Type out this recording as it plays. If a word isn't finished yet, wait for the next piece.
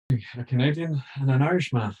A Canadian and an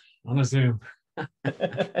Irishman on a Zoom.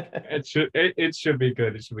 It should be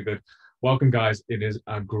good. It should be good. Welcome, guys. It is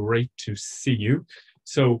great to see you.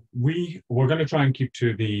 So we're going to try and keep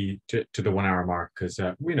to the 1 hour mark because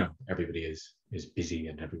we know everybody is busy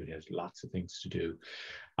and everybody has lots of things to do.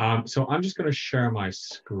 So I'm just going to share my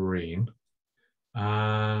screen,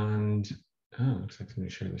 and looks like I'm going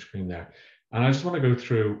to share the screen there. And I just want to go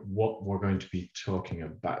through what we're going to be talking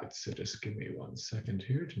about. So just give me 1 second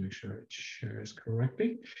here to make sure it shares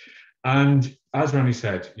correctly. And as Ronnie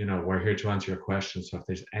said, we're here to answer your questions. So if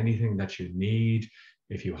there's anything that you need,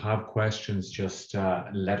 if you have questions, just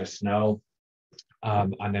let us know.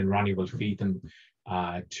 And then Ronnie will feed them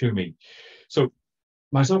to me. So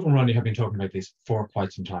myself and Ronnie have been talking about this for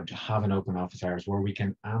quite some time, to have an open office hours where we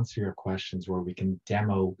can answer your questions, where we can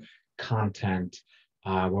demo content,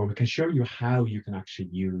 where we can show you how you can actually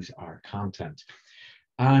use our content.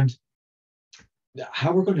 And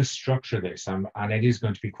how we're going to structure this, and it is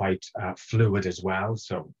going to be quite fluid as well.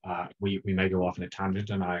 So we may go off on a tangent,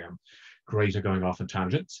 and I am great at going off on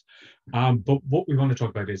tangents. But what we want to talk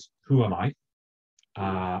about is, who am I?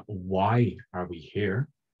 Why are we here?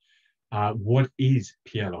 What is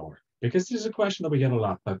PLR? Because this is a question that we get a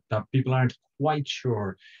lot, that people aren't quite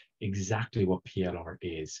sure exactly what PLR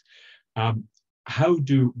is. How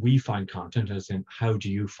do we find content, as in how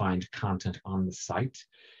do you find content on the site?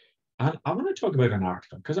 And I want to talk about an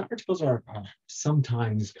article, because articles are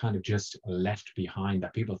sometimes kind of just left behind,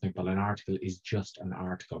 that people think, well, an article is just an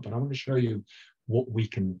article. But I want to show you what we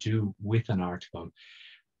can do with an article.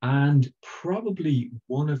 And probably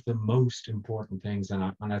one of the most important things, and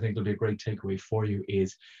I think it'll be a great takeaway for you,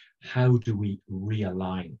 is how do we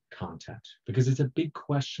realign content? Because it's a big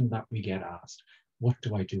question that we get asked. What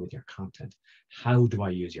do I do with your content? How do I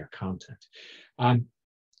use your content?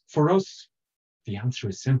 For us, the answer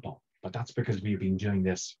is simple, but that's because we've been doing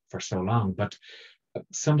this for so long. But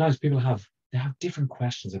sometimes people have different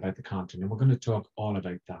questions about the content, and we're going to talk all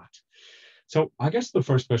about that. So I guess the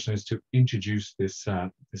first question is to introduce this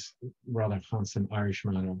rather handsome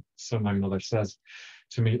Irishman, or so my mother says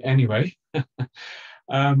to me anyway.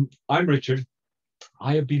 I'm Richard.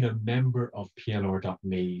 I have been a member of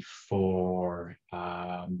PLR.me for,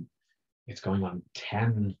 it's going on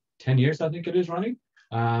 10 years, I think it is, Ronnie.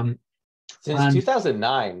 Since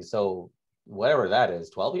 2009, so whatever that is,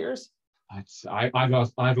 12 years? I've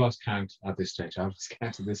lost count at this stage. I've lost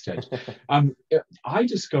count at this stage. I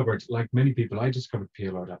discovered, like many people, I discovered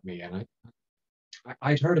PLR.me, and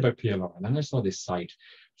I'd heard about PLR, and then I saw this site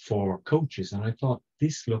for coaches, and I thought,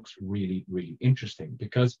 this looks really, really interesting,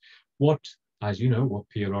 because what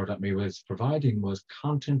PLR.me was providing was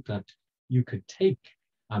content that you could take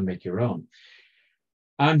and make your own.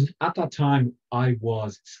 And at that time, I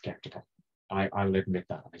was skeptical. I'll admit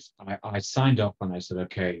that. I signed up and I said,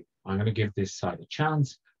 okay, I'm going to give this site a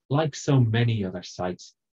chance. Like so many other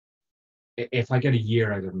sites, if I get a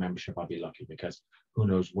year out of membership, I'll be lucky, because who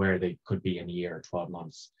knows where they could be in a year or 12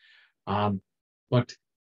 months. But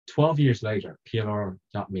 12 years later,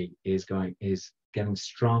 PLR.me is getting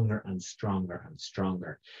stronger and stronger and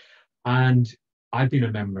stronger. And I've been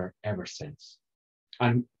a member ever since.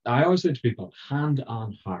 And I always say to people, hand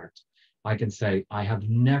on heart, I can say I have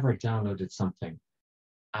never downloaded something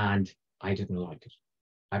and I didn't like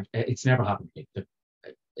it. It's never happened to me.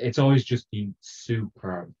 It's always just been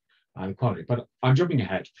superb quality. But I'm jumping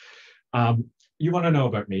ahead. You want to know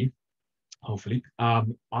about me, hopefully. I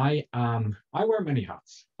wear many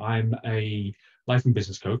hats. I'm a life and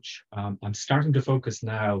business coach. I'm starting to focus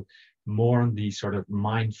now more on the sort of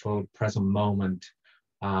mindful present moment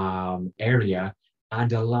area,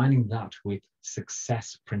 and aligning that with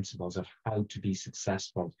success principles of how to be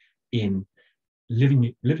successful in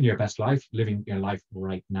living your best life, living your life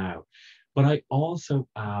right now. But I also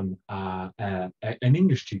am an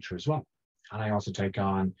English teacher as well. And I also take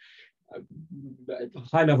on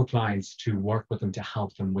high-level clients to work with them, to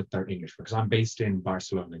help them with their English, because I'm based in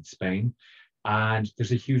Barcelona in Spain, and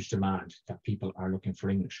there's a huge demand that people are looking for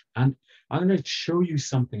English. And I'm going to show you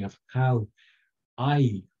something of how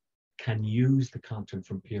I can use the content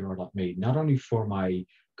from PLR.me, not only for my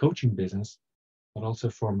coaching business, but also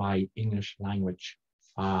for my English language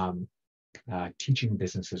teaching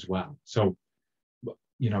business as well. So,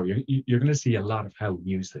 you're going to see a lot of how we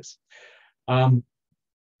use this.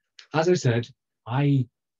 As I said, I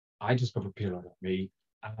discovered PLR.me,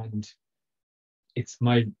 and it's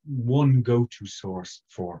my one go-to source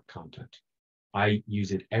for content. I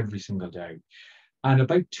use it every single day. And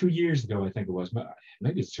about 2 years ago, I think it was,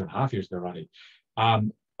 maybe it's 2.5 years ago, Ronnie,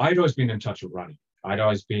 I'd always been in touch with Ronnie. I'd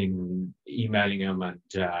always been emailing him, and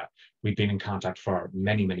we'd been in contact for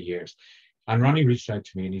many, many years. And Ronnie reached out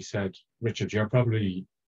to me and he said, Richard, you're probably,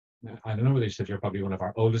 I don't know whether he said you're probably one of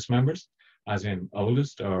our oldest members, as in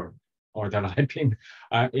oldest, or that I'd been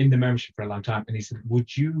in the membership for a long time. And he said,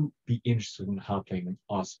 would you be interested in helping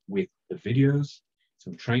us with the videos,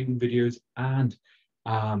 some training videos, and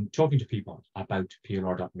talking to people about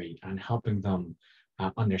PLR.me and helping them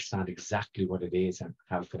understand exactly what it is and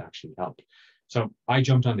how it could actually help. So I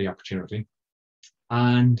jumped on the opportunity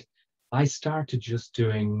and I started just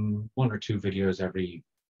doing 1 or 2 videos every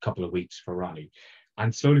couple of weeks for Ronnie.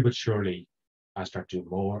 And slowly but surely, I started doing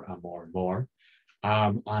more and more and more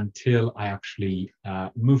until I actually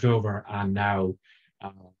moved over, and now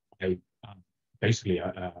I basically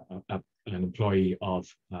an employee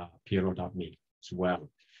of PLR.me as well.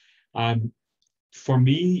 For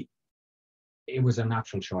me, it was a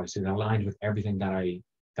natural choice. It aligned with everything that I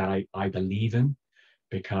believe in,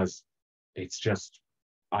 because it's just,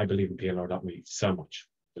 I believe in PLR.me so much.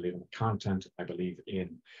 I believe in the content. I believe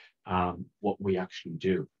in what we actually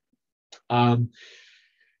do.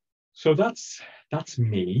 So that's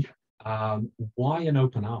me. Why an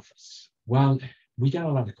open office? Well, we get a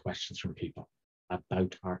lot of questions from people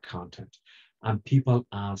about our content, and people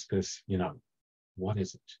ask us, what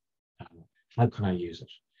is it? How can I use it?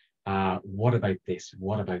 What about this?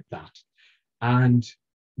 What about that? And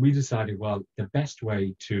we decided, well, the best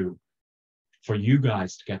way for you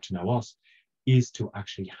guys to get to know us is to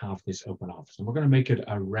actually have this open office. And we're going to make it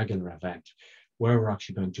a regular event where we're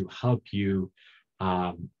actually going to help you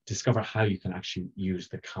discover how you can actually use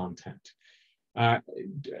the content.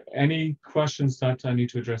 Any questions that I need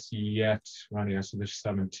to address yet, Ronnie? I said there's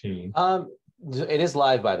 17. It is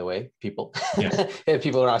live, by the way, people. Yes. If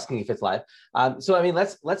people are asking if it's live. So, I mean,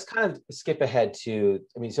 let's kind of skip ahead to,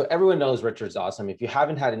 so everyone knows Richard's awesome. If you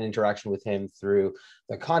haven't had an interaction with him through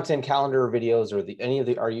the content calendar videos or any of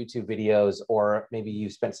our YouTube videos, or maybe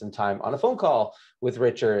you've spent some time on a phone call with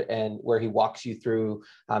Richard and where he walks you through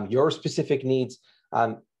your specific needs,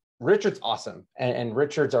 Richard's awesome. And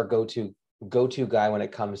Richard's our go-to guy when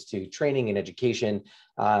it comes to training and education.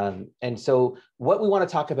 And so what we want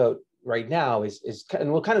to talk about right now is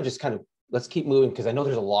and we'll let's keep moving, because I know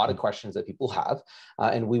there's a lot of questions that people have,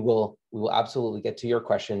 and we will absolutely get to your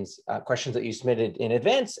questions that you submitted in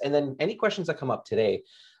advance, and then any questions that come up today.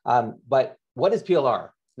 But what is PLR?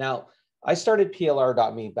 Now, I started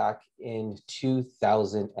PLR.me back in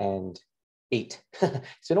 2008. It's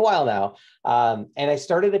been a while now, and I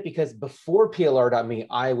started it because before PLR.me,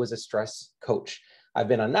 I was a stress coach. I've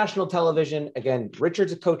been on national television. Again,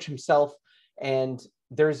 Richard's a coach himself, and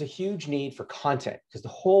there's a huge need for content, because the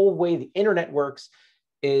whole way the internet works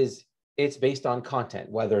is it's based on content,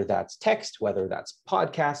 whether that's text, whether that's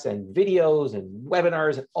podcasts and videos and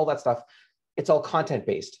webinars and all that stuff. It's all content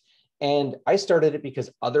based. And I started it because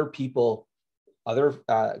other people, other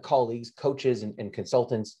colleagues, coaches and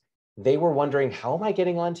consultants, they were wondering, how am I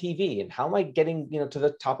getting on TV, and how am I getting to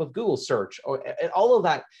the top of Google search, or and all of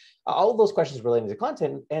that, all of those questions relating to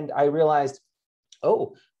content. And I realized,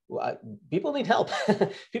 people need help.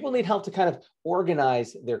 People need help to kind of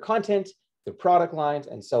organize their content, their product lines,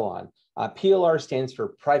 and so on. PLR stands for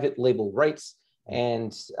private label rights.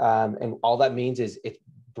 And all that means is it's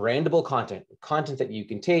brandable content that you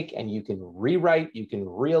can take and you can rewrite, you can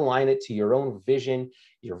realign it to your own vision,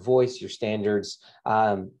 your voice, your standards,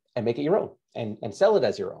 and make it your own and sell it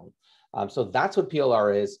as your own. So that's what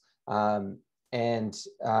PLR is. We're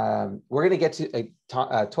going to get to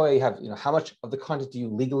Toya, you have, how much of the content do you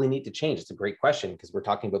legally need to change? It's a great question, because we're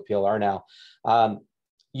talking about PLR now.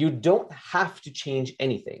 You don't have to change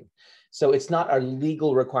anything. So it's not a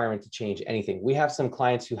legal requirement to change anything. We have some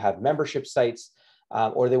clients who have membership sites,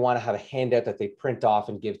 or they want to have a handout that they print off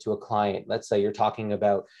and give to a client. Let's say you're talking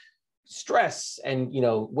about stress and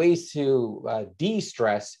ways to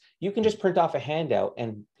de-stress. You can just print off a handout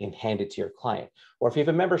and hand it to your client. Or if you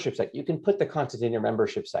have a membership site, you can put the content in your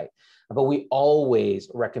membership site. But we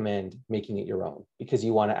always recommend making it your own, because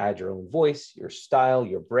you want to add your own voice, your style,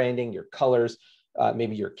 your branding, your colors,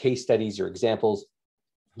 maybe your case studies, your examples.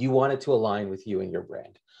 You want it to align with you and your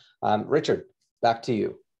brand. Richard, back to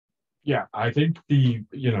you. Yeah, I think the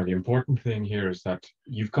important thing here is that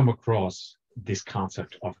you've come across this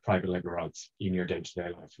concept of private label rights in your day-to-day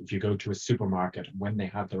life. If you go to a supermarket, when they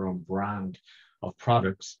have their own brand of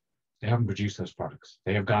products, they haven't produced those products.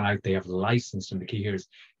 They have gone out, they have licensed, and the key here is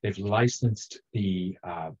they've licensed the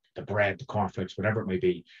bread, the cornflakes, whatever it may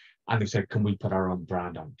be, and they've said, can we put our own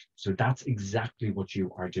brand on it? So that's exactly what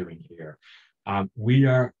you are doing here. We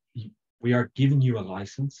are giving you a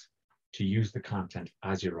license to use the content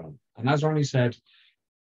as your own. And as Ronnie said,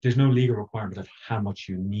 there's no legal requirement of how much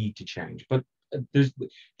you need to change. But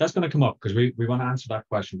that's going to come up because we want to answer that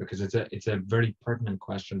question because it's a very pertinent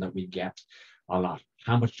question that we get a lot.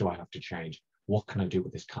 How much do I have to change? What can I do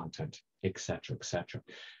with this content, etc., etc.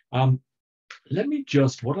 Let me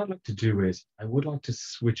just, what I'd like to do is I would like to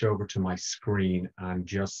switch over to my screen and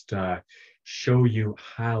just show you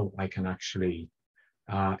how I can actually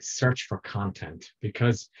search for content,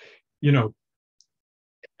 because, you know,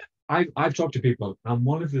 I've talked to people, and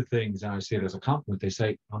one of the things, and I see it as a compliment, they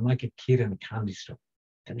say, I'm like a kid in a candy store.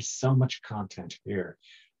 There's so much content here.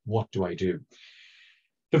 What do I do?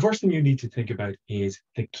 The first thing you need to think about is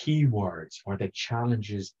the keywords or the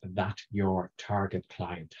challenges that your target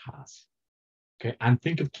client has. Okay, and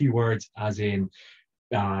think of keywords as in,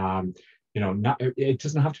 you know, it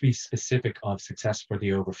doesn't have to be specific of success for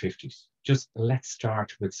the over 50s. Just let's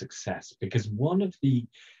start with success, because one of the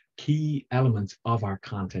key elements of our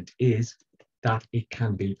content is that it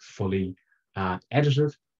can be fully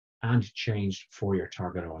edited and changed for your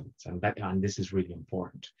target audience, and this is really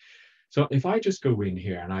important. So if I just go in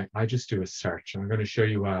here and I just do a search, and I'm going to show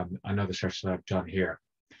you another search that I've done here,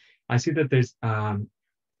 I see that there's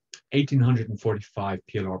 1,845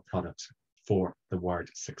 PLR products for the word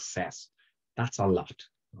success. That's a lot.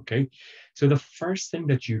 Okay, so the first thing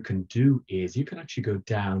that you can do is you can actually go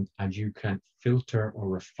down and you can filter or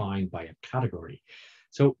refine by a category.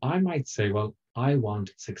 So I might say, well, I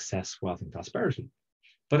want success, wealth, and prosperity.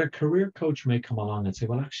 But a career coach may come along and say,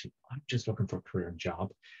 well, actually, I'm just looking for a career and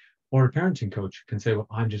job. Or a parenting coach can say, well,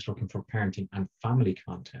 I'm just looking for parenting and family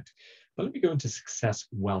content. But let me go into success,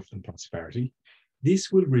 wealth, and prosperity.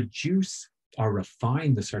 This will reduce or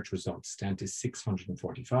refine the search results down to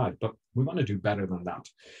 645, but we want to do better than that.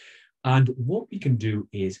 And what we can do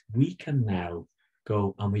is we can now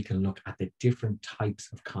go and we can look at the different types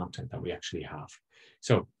of content that we actually have.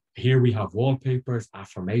 So here we have wallpapers,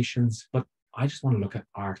 affirmations, but I just want to look at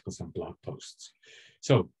articles and blog posts.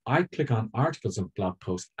 So I click on articles and blog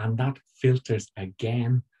posts, and that filters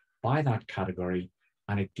again by that category,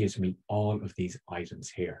 and it gives me all of these items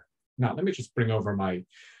here. Now, let me just bring over my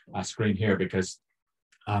screen here, because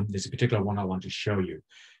there's a particular one I want to show you.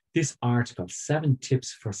 This article, 7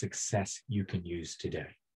 tips for success you can use today.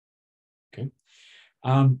 Okay.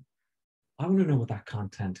 I want to know what that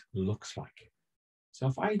content looks like. So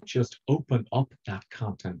if I just open up that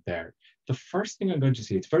content there, the first thing I'm going to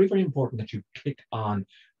see, it's very, very important that you click on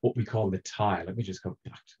what we call the tile. Let me just go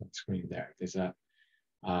back to that screen there. There's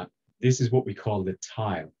this is what we call the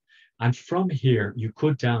tile. And from here, you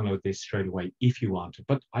could download this straight away if you want to,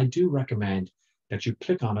 but I do recommend that you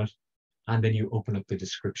click on it and then you open up the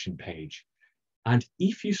description page. And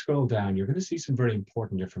if you scroll down, you're going to see some very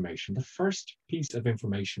important information. The first piece of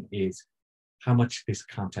information is how much this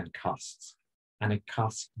content costs. And it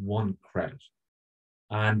costs 1 credit.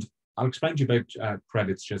 And I'll explain to you about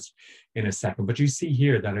credits just in a second, but you see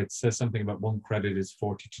here that it says something about 1 credit is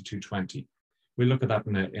 40 to 220. We'll look at that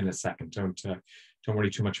in a second. Don't worry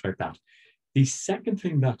too much about that. The second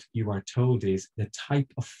thing that you are told is the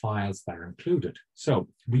type of files that are included. So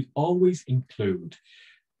we always include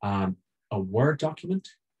a Word document,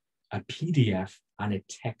 a PDF, and a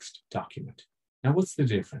text document. Now, what's the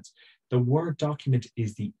difference? The Word document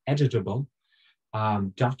is the editable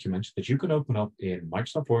document that you can open up in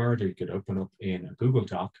Microsoft Word, or you could open up in a Google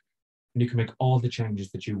Doc, and you can make all the changes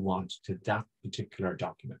that you want to that particular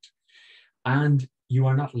document. And you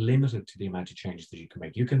are not limited to the amount of changes that you can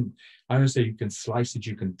make. You can, I would say, you can slice it,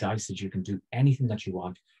 you can dice it, you can do anything that you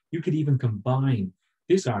want. You could even combine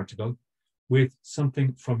this article with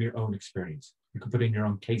something from your own experience. You can put in your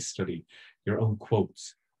own case study, your own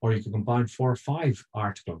quotes, or you can combine 4 or 5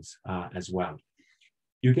 articles as well.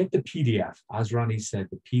 You get the PDF. As Ronnie said,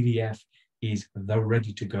 the PDF is the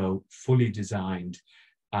ready-to-go, fully designed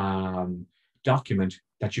document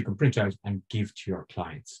that you can print out and give to your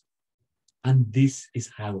clients. And this is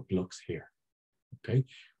how it looks here. Okay,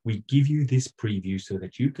 we give you this preview so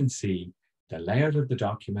that you can see the layout of the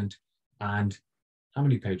document and how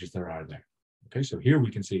many pages there are there. Okay, so here we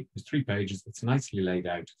can see there's 3 pages. It's nicely laid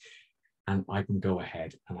out, and I can go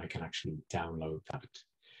ahead and I can actually download that.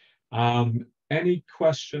 Any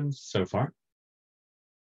questions so far?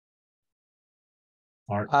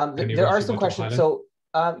 There are some questions. So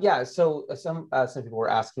yeah, so some people were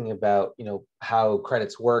asking about, you know, how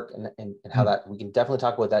credits work and how that, we can definitely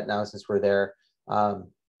talk about that now since we're there.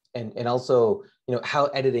 And also, you know, how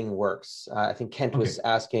editing works. I think Kent was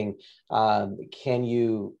asking, can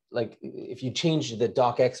you, like, if you change the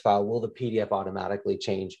docx file, will the PDF automatically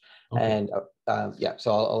change? And yeah,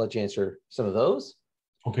 so I'll let you answer some of those.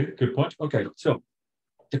 Okay, good point. Okay, so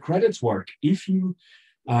the credits work. If you,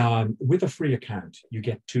 with a free account, you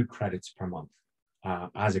get 2 credits per month.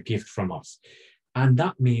 as a gift from us. And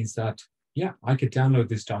that means that, yeah, I could download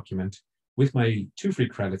this document with my 2 free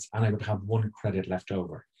credits and I would have 1 credit left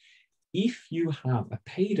over. If you have a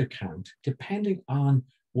paid account, depending on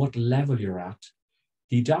what level you're at,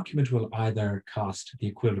 the document will either cost the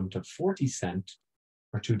equivalent of 40 cents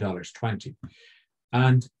or $2.20.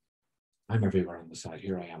 And I'm everywhere on the side.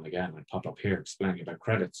 Here I am again. I pop up here explaining about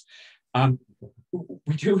credits.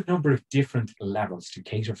 We do a number of different levels to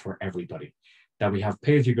cater for everybody. That we have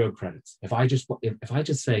pay-as-you-go credits. If I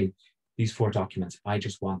just say these 4 documents, I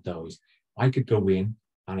just want those, I could go in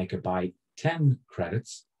and I could buy 10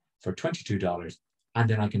 credits for $22, and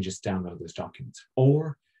then I can just download those documents.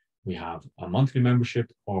 Or we have a monthly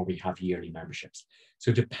membership, or we have yearly memberships.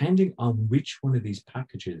 So depending on which one of these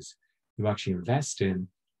packages you actually invest in,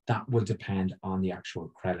 that will depend on the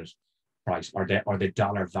actual credit price or the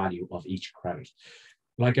dollar value of each credit.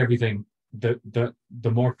 Like everything, the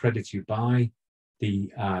more credits you buy,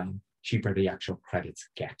 the cheaper the actual credits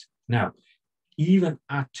get. Now, even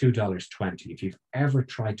at $2.20, if you've ever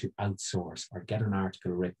tried to outsource or get an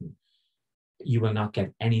article written, you will not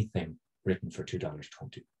get anything written for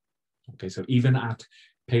 $2.20. Okay, so even at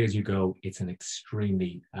pay-as-you-go, it's an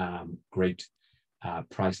extremely great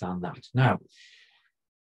price on that. Now,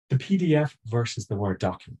 the PDF versus the Word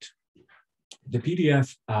document. The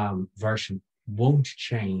PDF version won't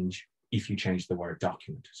change if you change the Word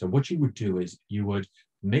document. So what you would do is you would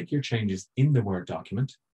make your changes in the Word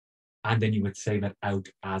document, and then you would save it out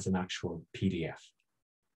as an actual PDF.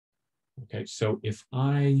 Okay, so if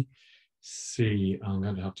I see, I'm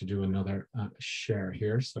going to have to do another share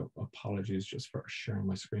here, so apologies just for sharing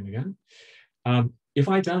my screen again. If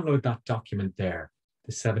I download that document there,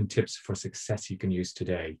 the 7 tips for success you can use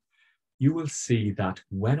today, you will see that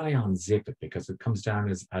when I unzip it, because it comes down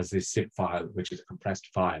as a zip file, which is a compressed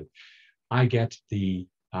file, I get the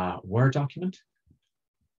Word document,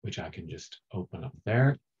 which I can just open up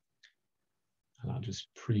there. And I'll just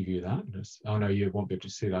preview that. Oh no, you won't be able to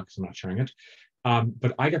see that because I'm not sharing it.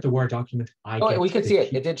 But I get the Word document. We could see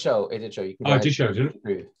it. It did show. It did show. You can it did show, did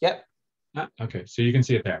it? Yep. Okay, so you can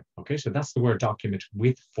see it there. Okay, so that's the Word document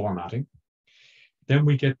with formatting. Then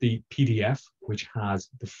we get the PDF, which has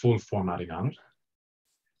the full formatting on it.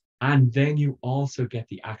 And then you also get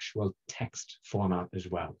the actual text format as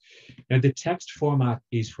well. Now, the text format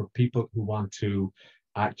is for people who want to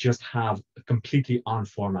just have a completely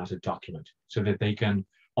unformatted document so that they can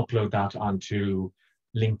upload that onto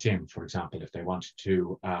LinkedIn, for example, if they wanted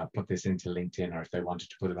to put this into LinkedIn, or if they wanted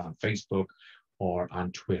to put it on Facebook or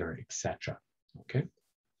on Twitter, etc. Okay.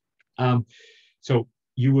 So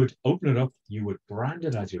you would open it up, you would brand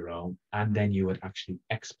it as your own, and then you would actually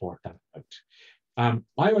export that out.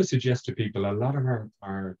 I always suggest to people, a lot of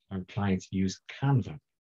our clients use Canva.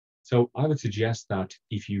 So I would suggest that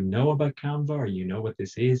if you know about Canva or you know what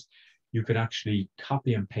this is, you could actually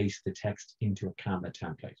copy and paste the text into a Canva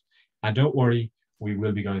template. And don't worry, we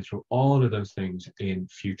will be going through all of those things in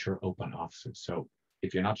future open offices. So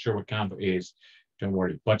if you're not sure what Canva is, don't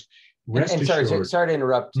worry. But rest assured. Sorry to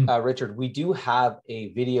interrupt, Richard. We do have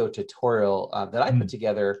a video tutorial that I put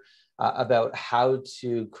together about how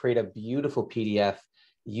to create a beautiful PDF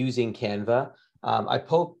using Canva. I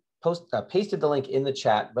pasted the link in the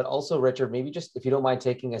chat, but also, Richard, maybe just, if you don't mind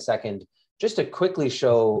taking a second, just to quickly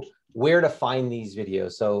show where to find these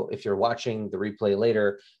videos. So if you're watching the replay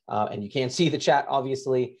later and you can't see the chat,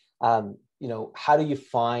 obviously, you know, how do you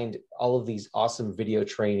find all of these awesome video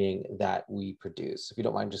training that we produce? If you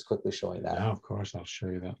don't mind just quickly showing that. Yeah, of course, I'll show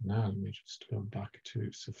you that now. Let me just go back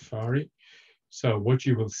to Safari. So what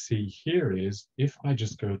you will see here is, if I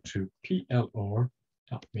just go to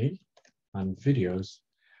PLR.me and videos,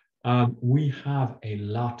 we have a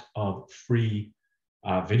lot of free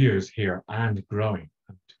videos here and growing.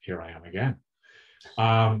 And here I am again.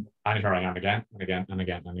 And here I am again and again and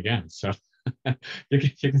again and again. So you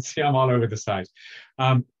can see I'm all over the site.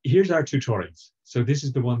 Here's our tutorials. So this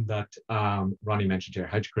is the one that Ronnie mentioned here,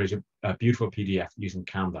 how to create a beautiful PDF using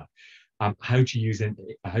Canva, how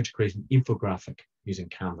to create an infographic using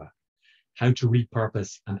Canva, how to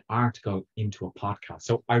repurpose an article into a podcast.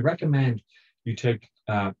 So I recommend you take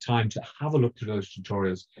time to have a look through those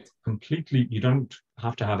tutorials completely. You don't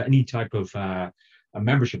have to have any type of a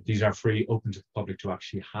membership. These are free, open to the public to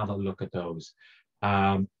actually have a look at those.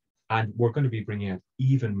 And we're going to be bringing out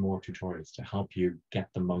even more tutorials to help you get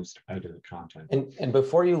the most out of the content. And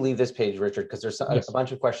before you leave this page, Richard, because there's a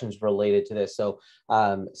bunch of questions related to this. So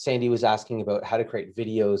Sandy was asking about how to create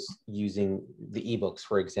videos using the eBooks,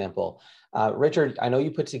 for example. Richard, I know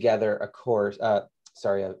you put together a course, a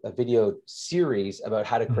video series about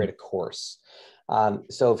how to create a course.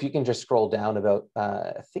 So if you can just scroll down about,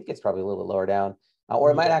 I think it's probably a little bit lower down,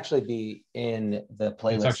 or it might actually be in the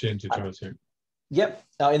playlist. It's actually in tutorials here. Yep,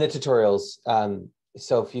 in the tutorials.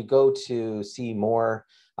 So if you go to see more,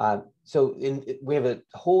 we have a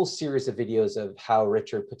whole series of videos of how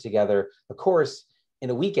Richard put together a course in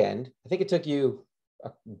a weekend. I think it took you,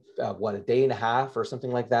 a day and a half or something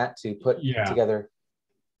like that to put together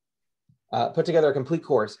a complete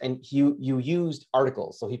course. And you used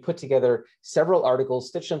articles. So he put together several articles,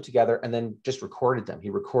 stitched them together, and then just recorded them. He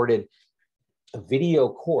recorded a video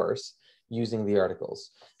course using the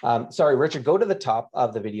articles. Sorry, Richard, go to the top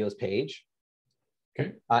of the videos page.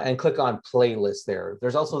 Okay. And click on playlist there.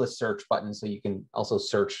 There's also the search button, so you can also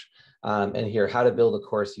search and here, how to build a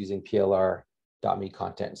course using PLR.me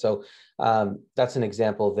content. So that's an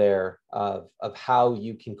example there of how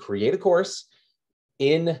you can create a course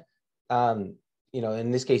in,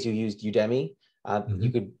 in this case, you used Udemy.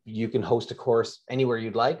 You can host a course anywhere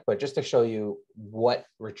you'd like, but just to show you what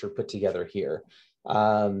Richard put together here.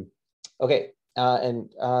 Okay.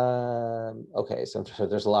 Okay, so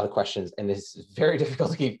there's a lot of questions, and it's very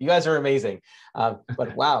difficult to keep. You guys are amazing,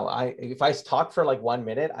 but wow, if I talk for like 1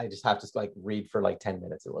 minute, I just have to like read for like 10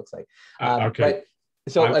 minutes. It looks like. Okay. But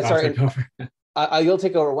so sorry. You'll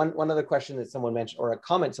take over. One other question that someone mentioned, or a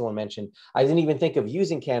comment someone mentioned. I didn't even think of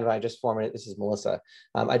using Canva. I just formatted. This is Melissa.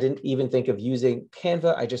 I didn't even think of using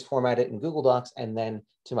Canva. I just formatted it in Google Docs and then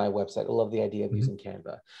to my website. I love the idea of using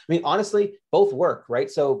Canva. I mean, honestly, both work, right?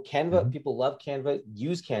 So Canva, people love Canva.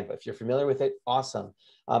 Use Canva if you're familiar with it. Awesome.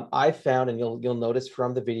 I found, and you'll notice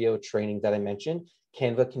from the video training that I mentioned,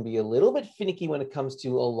 Canva can be a little bit finicky when it comes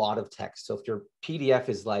to a lot of text. So if your PDF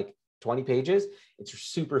is like 20 pages, it's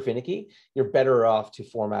super finicky. You're better off to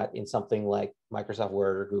format in something like Microsoft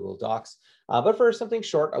Word or Google Docs. But for something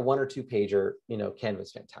short, a 1 or 2 pager, Canva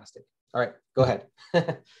is fantastic. All right, go ahead.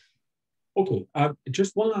 Okay,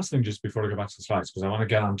 just one last thing just before I go back to the slides, because I want to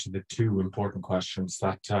get on to the 2 important questions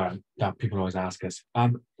that people always ask us.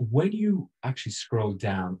 When you actually scroll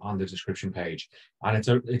down on the description page, and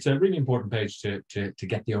it's a really important page to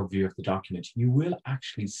get the overview of the document, you will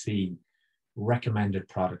actually see recommended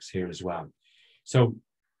products here as well. So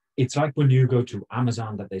it's like when you go to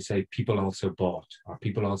Amazon that they say people also bought or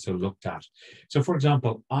people also looked at. So for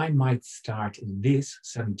example, I might start this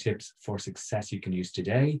 7 tips for success you can use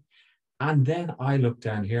today. And then I look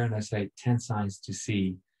down here and I say 10 signs you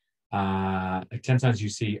see on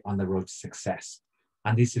the road to success.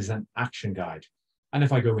 And this is an action guide. And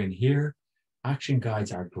if I go in here, action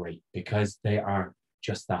guides are great because they are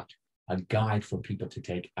just that, a guide for people to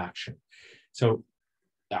take action. So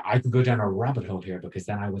I could go down a rabbit hole here because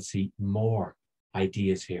then I would see more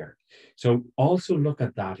ideas here. So also look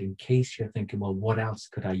at that in case you're thinking, well, what else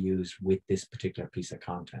could I use with this particular piece of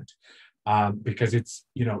content? Because it's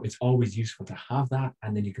always useful to have that.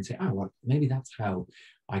 And then you can say, oh, well, maybe that's how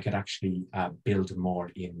I could actually build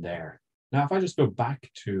more in there. Now, if I just go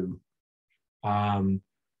back to our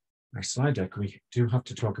slide deck, we do have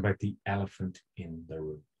to talk about the elephant in the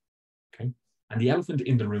room. Okay. And the elephant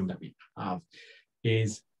in the room that we have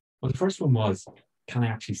is, well, the first one was, can I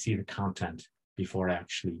actually see the content before I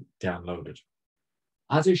actually download it?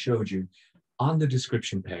 As I showed you, on the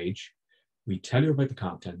description page, we tell you about the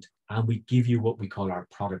content and we give you what we call our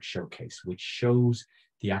product showcase, which shows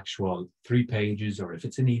the actual 3 pages, or if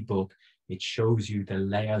it's an ebook, it shows you the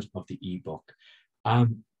layout of the ebook.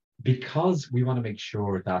 Because we want to make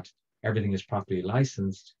sure that everything is properly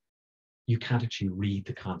licensed, you can't actually read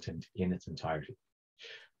the content in its entirety.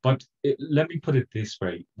 But let me put it this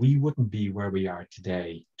way, we wouldn't be where we are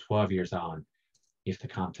today, 12 years on, if the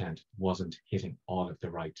content wasn't hitting all of the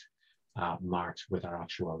right marks with our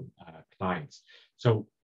actual clients. So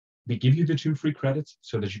we give you the 2 free credits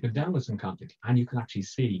so that you can download some content and you can actually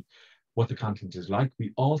see what the content is like.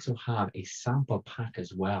 We also have a sample pack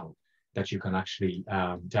as well that you can actually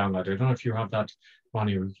download. I don't know if you have that,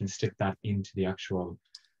 Ronnie, or you can stick that into the actual...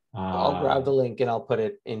 I'll grab the link and I'll put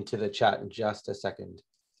it into the chat in just a second.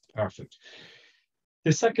 Perfect.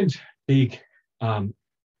 The second big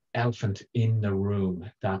elephant in the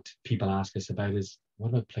room that people ask us about is, what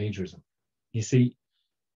about plagiarism? You see,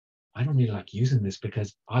 I don't really like using this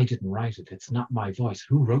because I didn't write it. It's not my voice.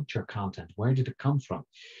 Who wrote your content? Where did it come from?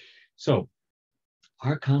 So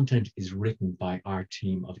our content is written by our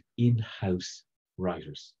team of in-house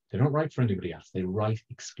writers. They don't write for anybody else. They write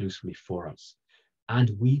exclusively for us.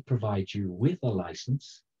 And we provide you with a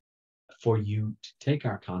license for you to take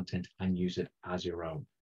our content and use it as your own.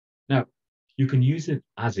 Now, you can use it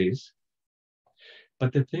as is,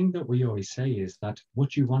 but the thing that we always say is that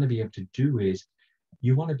what you want to be able to do is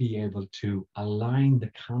you want to be able to align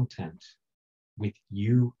the content with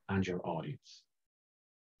you and your audience.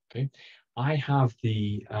 Okay. I have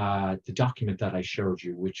the document that I showed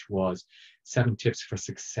you, which was 7 tips for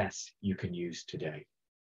success you can use today.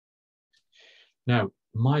 Now,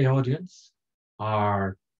 my audience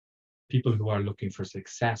are people who are looking for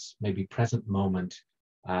success, maybe present moment,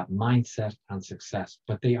 mindset and success,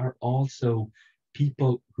 but they are also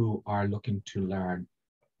people who are looking to learn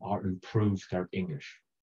or improve their English.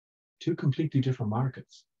 2 completely different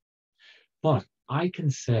markets. But I can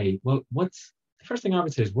say, well, what's the first thing I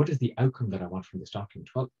would say is, what is the outcome that I want from this document?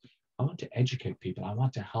 Well, I want to educate people. I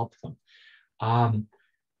want to help them.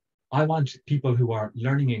 I want people who are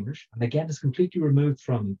learning English, and again, it's completely removed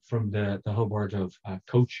from the whole word of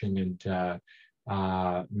coaching and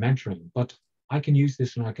mentoring. But I can use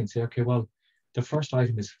this and I can say, okay, well, the first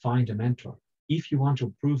item is find a mentor. If you want to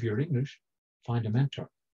improve your English, find a mentor.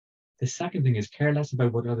 The second thing is care less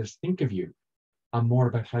about what others think of you and more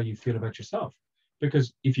about how you feel about yourself.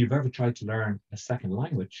 Because if you've ever tried to learn a second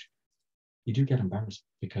language, you do get embarrassed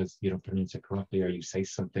because you don't pronounce it correctly, or you say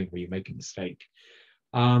something, or you make a mistake.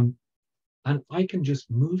 And I can just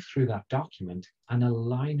move through that document and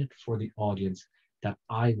align it for the audience that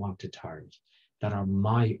I want to target, that are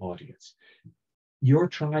my audience. Your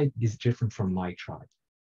tribe is different from my tribe.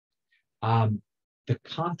 The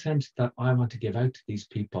content that I want to give out to these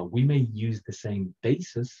people, we may use the same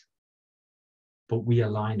basis, but we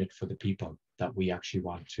align it for the people that we actually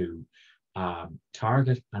want to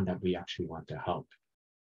target and that we actually want to help.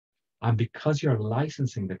 And because you're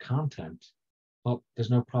licensing the content, well,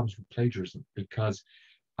 there's no problems with plagiarism, because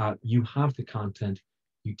you have the content,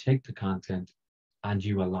 you take the content, and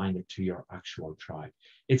you align it to your actual tribe.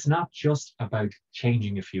 It's not just about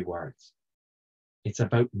changing a few words. It's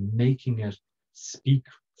about making it speak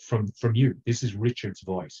from you. This is Richard's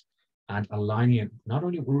voice, and aligning it not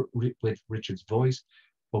only with Richard's voice,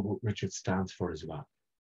 but what Richard stands for as well,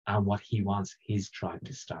 and what he wants his tribe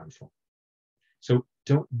to stand for. So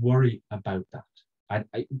don't worry about that.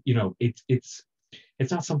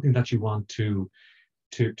 It's not something that you want to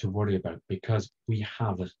worry about, because we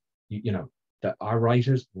have it. That our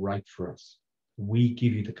writers write for us. We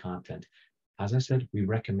give you the content. As I said, we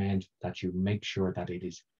recommend that you make sure that it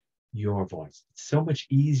is your voice. It's so much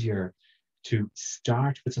easier to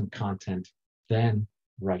start with some content than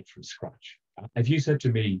write from scratch. If you said to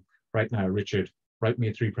me right now, Richard, write me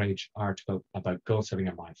a 3-page article about goal setting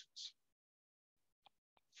and mindfulness,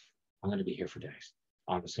 I'm going to be here for days.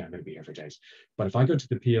 Honestly, I'm going to be here for days. But if I go to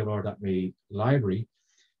the PLR.me library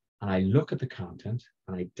and I look at the content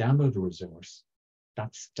and I download the resource,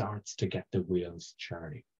 that starts to get the wheels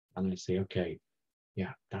churning. And I say, okay,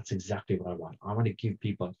 yeah, that's exactly what I want. I want to give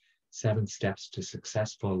people 7 steps to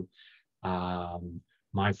successful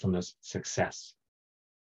mindfulness success.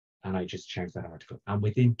 And I just changed that article. And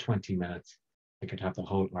within 20 minutes, I could have the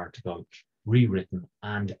whole article rewritten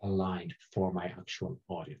and aligned for my actual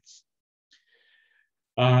audience.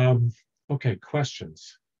 Okay,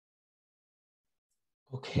 questions.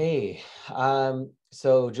 Okay,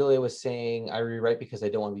 so Julia was saying, I rewrite because I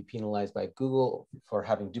don't want to be penalized by Google for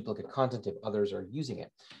having duplicate content if others are using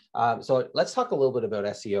it. So let's talk a little bit about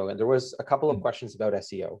SEO. And there was a couple of questions about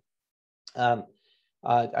SEO.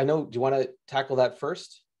 I know, do you want to tackle that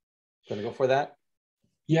first? Going to go for that?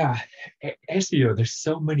 Yeah, SEO, there's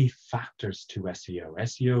so many factors to SEO.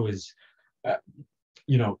 SEO is,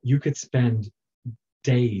 you could spend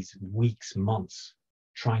days, weeks, months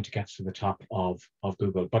trying to get to the top of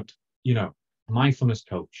Google. But, mindfulness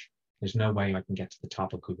coach, there's no way I can get to the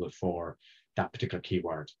top of Google for that particular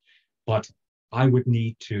keyword. But I would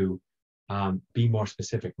need to be more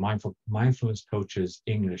specific. Mindfulness coaches,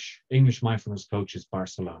 English mindfulness coaches,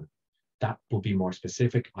 Barcelona. That will be more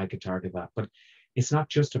specific. I could target that. But it's not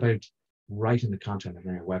just about writing the content on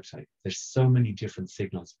your website. There's so many different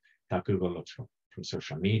signals that Google looks for, from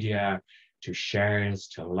social media, to shares,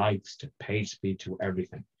 to likes, to page speed, to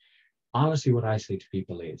everything. Honestly, what I say to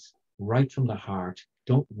people is, write from the heart.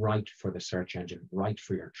 Don't write for the search engine, write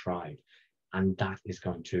for your tribe. And that is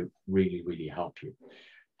going to really, really help you.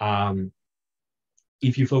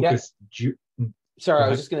 If you focus... Yeah. Sorry, I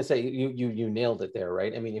was just going to say, you nailed it there,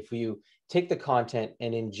 right? I mean, if you take the content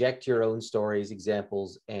and inject your own stories,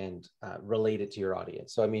 examples, and relate it to your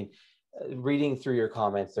audience. So, I mean, reading through your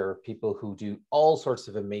comments, there are people who do all sorts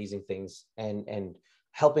of amazing things and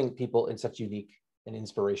helping people in such unique and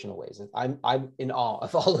inspirational ways. And I'm in awe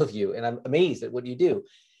of all of you, and I'm amazed at what you do.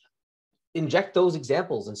 Inject those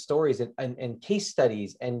examples and stories and case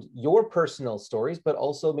studies and your personal stories, but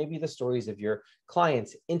also maybe the stories of your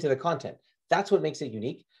clients into the content. That's what makes it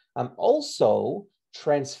unique. Also,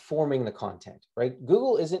 transforming the content, right?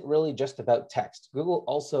 Google isn't really just about text. Google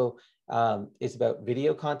also is about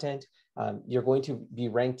video content, You're going to be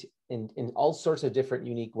ranked in all sorts of different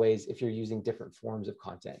unique ways if you're using different forms of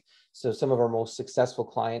content. So some of our most successful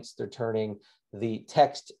clients, they're turning the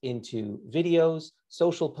text into videos,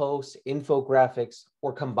 social posts, infographics,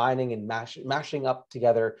 or combining and mashing up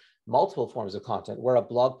together multiple forms of content, where a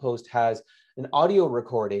blog post has an audio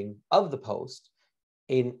recording of the post,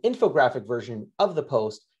 an infographic version of the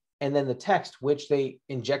post, and then the text, which they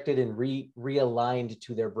injected and realigned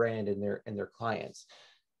to their brand and their clients.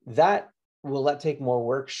 Will that take more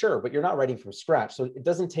work? Sure, but you're not writing from scratch, so it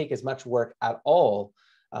doesn't take as much work at all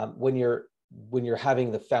when you're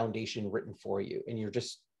having the foundation written for you and you're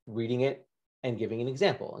just reading it and giving an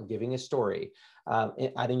example and giving a story,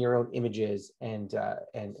 adding your own images and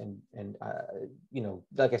you know,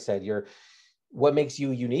 like I said, what makes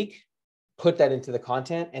you unique, put that into the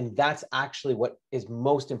content, and that's actually what is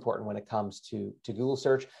most important when it comes to Google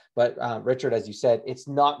search. But Richard, as you said, it's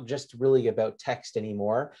not just really about text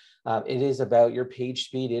anymore. It is about your page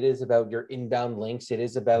speed. It is about your inbound links. It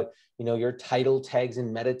is about, you know, your title tags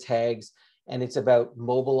and meta tags, and it's about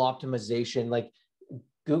mobile optimization. Like,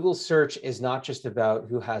 Google search is not just about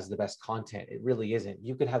who has the best content. It really isn't.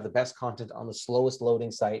 You could have the best content on the slowest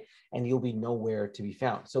loading site and you'll be nowhere to be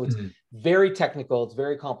found. So it's very technical. It's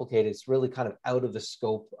very complicated. It's really kind of out of the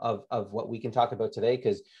scope of what we can talk about today,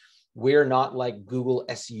 because we're not like Google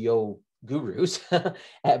SEO gurus.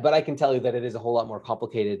 But I can tell you that it is a whole lot more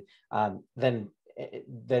complicated than it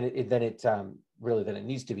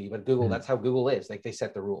needs to be. But Google, that's how Google is. Like, they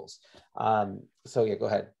set the rules. So yeah, go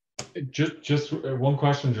ahead. Just one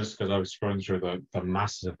question, just because I was scrolling through the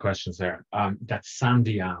masses of questions there. That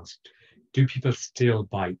Sandy asked, do people still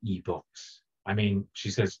buy ebooks? I mean,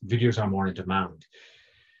 she says videos are more in demand.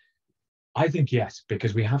 I think yes,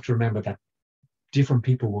 because we have to remember that different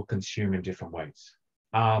people will consume in different ways.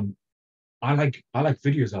 I like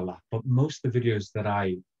videos a lot, but most of the videos that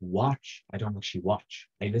I watch, I don't actually watch.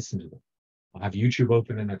 I listen to them. I have YouTube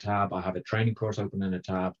open in a tab. I have a training course open in a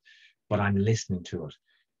tab, but I'm listening to it.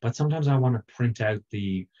 But sometimes I want to print out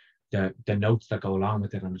the notes that go along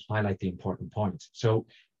with it and highlight the important points. So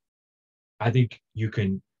I think you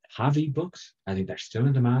can have ebooks. I think they're still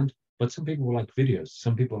in demand, but some people will like videos.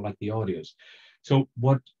 Some people like the audios. So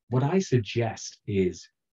what I suggest is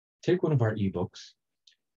take one of our ebooks,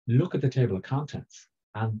 look at the table of contents,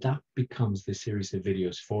 and that becomes the series of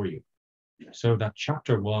videos for you. So that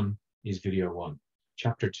chapter 1 is video 1,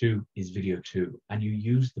 chapter 2 is video 2, and you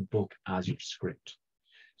use the book as your script,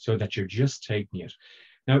 so that you're just taking it.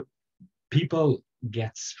 Now, people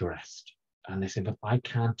get stressed and they say, but I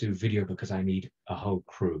can't do video because I need a whole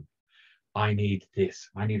crew. I need this.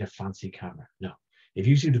 I need a fancy camera. No. If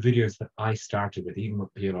you see the videos that I started with, even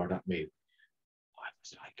with PLR.me,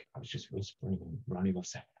 I was just whispering, and Ronnie was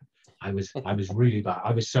saying, I was really bad.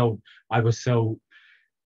 I was so, I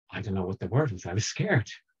don't know what the word was. I was scared.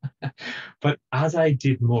 But as I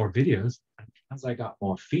did more videos, as I got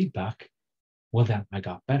more feedback, well, then I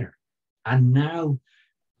got better. And now,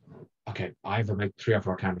 okay, I have about 3 or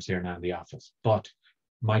 4 cameras here now in the office, but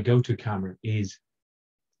my go-to camera is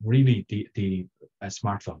really the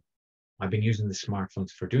smartphone. I've been using the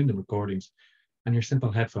smartphones for doing the recordings, and your simple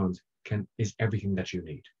headphones is everything that you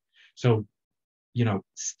need. So, you know,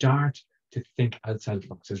 start to think outside the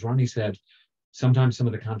box. As Ronnie said, sometimes some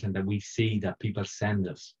of the content that we see that people send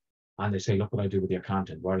us, and they say, look what I do with your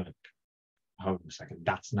content. We're like, hold on a second,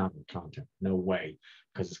 that's not the content. No way,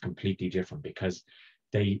 because it's completely different, because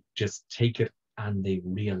they just take it and they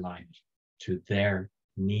realign it to their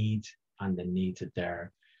needs and the needs of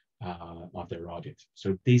their audience.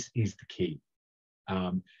 So this is the key.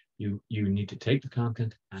 You need to take the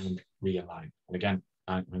content and realign. And again,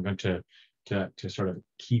 I'm going to sort of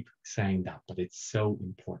keep saying that, but it's so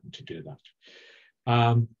important to do that.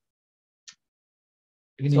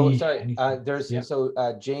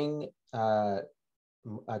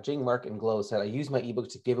 Jing, Mark, and Glow said, I use my ebook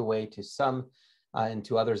to give away to some, and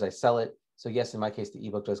to others I sell it. So yes, in my case, the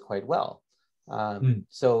ebook does quite well.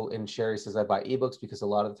 So, and Sherry says, I buy ebooks because a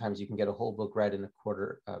lot of the times you can get a whole book read in a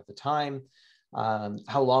quarter of the time.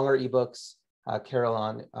 How long are ebooks?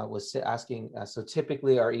 Caroline was asking, so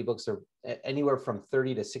typically our ebooks are anywhere from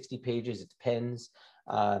 30 to 60 pages. It depends.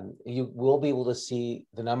 You will be able to see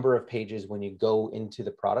the number of pages when you go into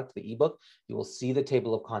the product, the ebook. You will see the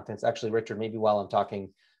table of contents. Actually, Richard, maybe while I'm talking,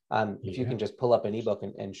 if you can just pull up an ebook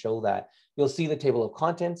and show that, you'll see the table of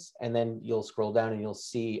contents, and then you'll scroll down and you'll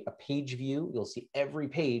see a page view. You'll see every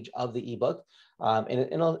page of the ebook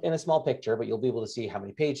in a small picture, but you'll be able to see how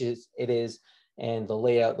many pages it is and the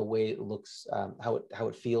layout, the way it looks, how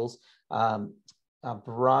it feels.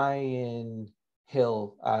 Brian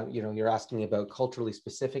Hill, you're asking about culturally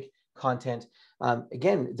specific. content.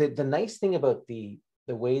 Again, the nice thing about the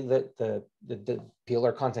way that the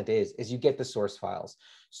PLR content is you get the source files.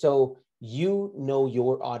 So you know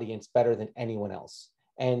your audience better than anyone else.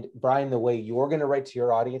 And Brian, the way you're going to write to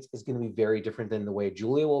your audience is going to be very different than the way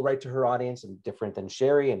Julia will write to her audience, and different than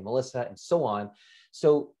Sherry and Melissa and so on.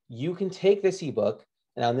 So you can take this ebook.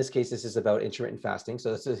 Now, in this case, this is about intermittent fasting.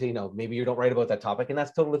 So this is, maybe you don't write about that topic, and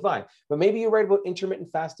that's totally fine. But maybe you write about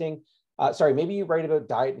intermittent fasting. Maybe you write about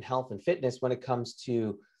diet and health and fitness when it comes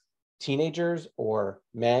to teenagers or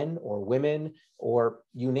men or women, or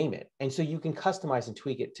you name it. And so you can customize and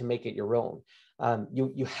tweak it to make it your own.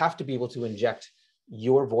 You have to be able to inject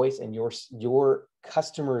your voice and your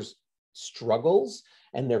customers' struggles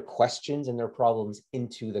and their questions and their problems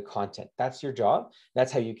into the content. That's your job.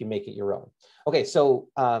 That's how you can make it your own. Okay, so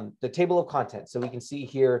the table of contents. So we can see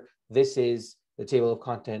here, this is the table of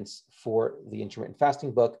contents for the intermittent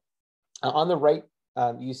fasting book. On the right,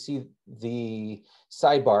 you see the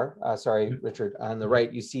sidebar. Richard, on the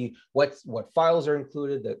right, you see what files are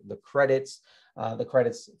included, the credits. The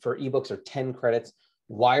credits for eBooks are 10 credits.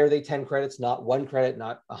 Why are they 10 credits, not 1 credit,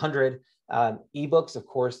 not 100? eBooks, of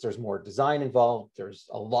course, there's more design involved. There's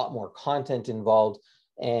a lot more content involved.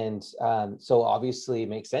 And so obviously it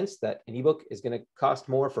makes sense that an ebook is going to cost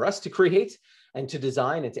more for us to create and to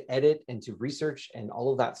design and to edit and to research and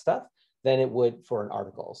all of that stuff than it would for an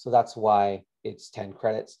article. So that's why it's 10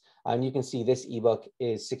 credits. And you can see this ebook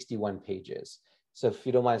is 61 pages. So if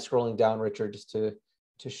you don't mind scrolling down, Richard, just to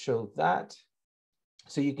show that.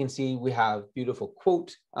 So you can see we have beautiful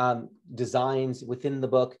quote designs within the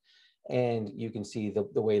book, and you can see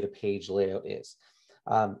the way the page layout is.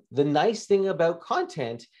 The nice thing about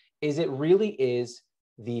content is it really is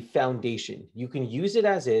the foundation. You can use it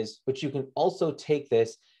as is, but you can also take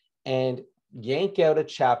this and yank out a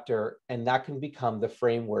chapter, and that can become the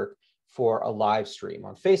framework for a live stream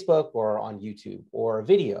on Facebook or on YouTube or a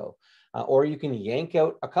video. Or you can yank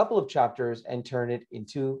out a couple of chapters and turn it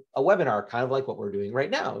into a webinar, kind of like what we're doing right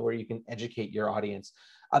now, where you can educate your audience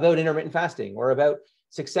about intermittent fasting or about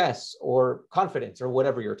success or confidence or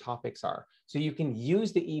whatever your topics are. So you can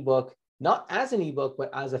use the ebook, not as an ebook,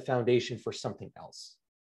 but as a foundation for something else.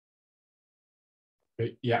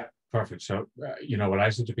 Yeah, perfect. So, what I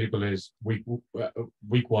say to people is week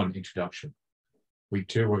 1, introduction. Week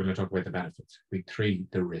 2, we're going to talk about the benefits. Week 3,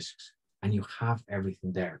 the risks. And you have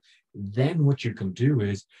everything there. Then what you can do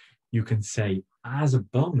is you can say, as a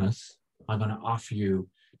bonus, I'm going to offer you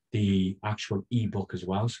the actual ebook as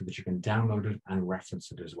well, so that you can download it and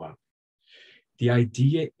reference it as well. The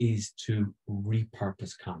idea is to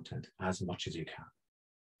repurpose content as much as you can.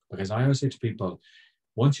 Because I always say to people,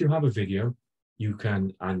 once you have a video, you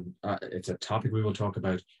can, and it's a topic we will talk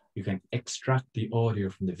about, you can extract the audio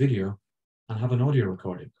from the video and have an audio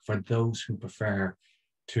recording for those who prefer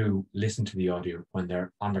to listen to the audio when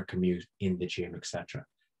they're on their commute, in the gym, etc.,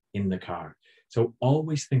 in the car. So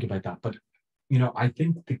always think about that. But, I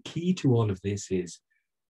think the key to all of this is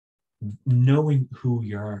knowing who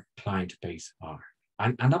your client base are.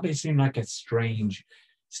 And that may seem like a strange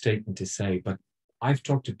statement to say, but I've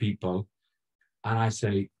talked to people and I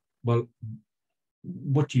say, well,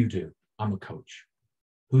 what do you do? I'm a coach.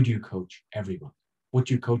 Who do you coach? Everyone. What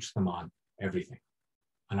do you coach them on? Everything.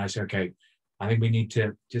 And I say, okay, I think we need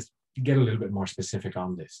to just get a little bit more specific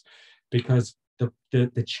on this, because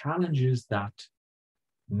the challenges that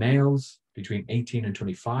males between 18 and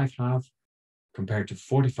 25 have compared to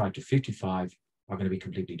 45 to 55 are going to be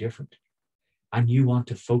completely different. And you want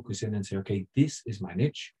to focus in and say, okay, this is my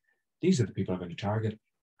niche. These are the people I'm going to target.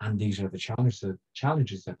 And these are the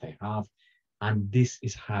challenges that they have. And this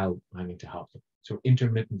is how I need to help them. So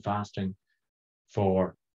intermittent fasting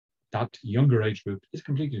for that younger age group is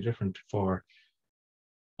completely different for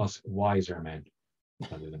us wiser men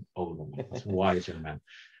rather than older men. Us wiser men.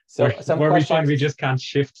 So where we find we just can't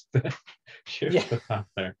shift the path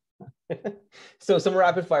there. So some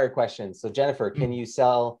rapid fire questions. So Jennifer, can you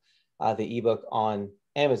sell the ebook on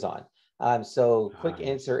Amazon? So quick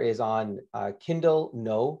answer is on Kindle.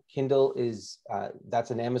 No, Kindle is,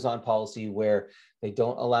 that's an Amazon policy where they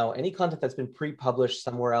don't allow any content that's been pre-published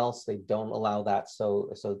somewhere else. They don't allow that.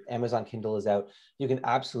 So Amazon Kindle is out. You can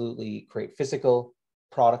absolutely create physical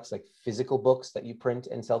products, like physical books that you print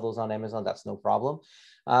and sell those on Amazon. That's no problem.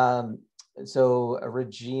 So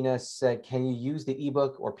Regina said, can you use the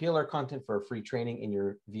ebook or PLR content for free training in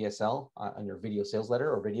your VSL, on your video sales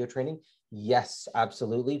letter or video training? Yes,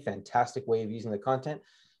 absolutely. Fantastic way of using the content.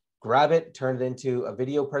 Grab it, turn it into a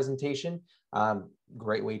video presentation.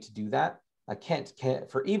 Great way to do that. Kent,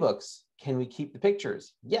 for ebooks, can we keep the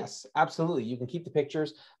pictures? Yes, absolutely. You can keep the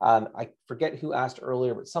pictures. I forget who asked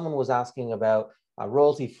earlier, but someone was asking about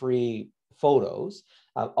royalty-free photos.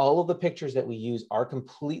 All of the pictures that we use are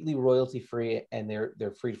completely royalty-free, and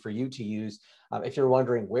they're free for you to use. If you're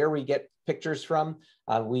wondering where we get pictures from,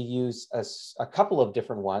 we use a couple of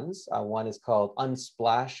different ones. One is called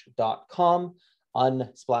unsplash.com.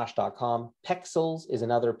 Unsplash.com. Pexels is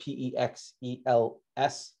another,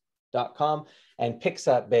 PEXELS.com, and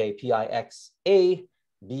Pixabay,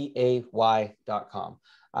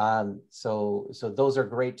 PIXABAY.com. So those are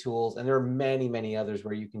great tools, and there are many, many others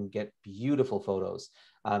where you can get beautiful photos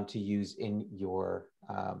to use in your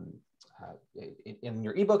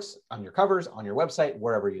ebooks, on your covers, on your website,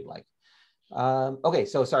 wherever you like. Okay,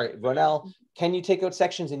 so sorry, Ronell, can you take out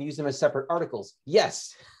sections and use them as separate articles?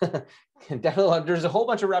 Yes, definitely. There's a whole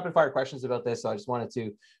bunch of rapid fire questions about this, so I just wanted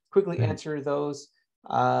to quickly answer those.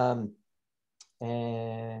 And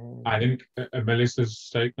I think Melissa's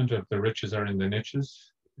statement of the riches are in the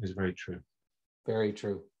niches is very true. Very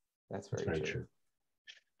true. That's very true.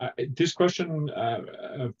 This question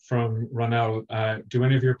from Ronell, do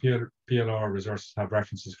any of your PLR resources have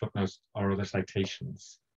references, footnotes, or other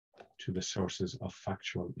citations to the sources of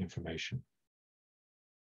factual information?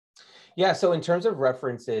 Yeah, so in terms of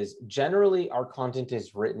references, generally our content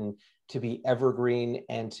is written to be evergreen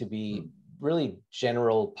and to be really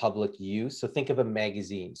general public use. So think of a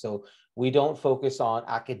magazine. So we don't focus on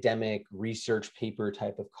academic research paper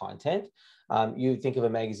type of content. You think of a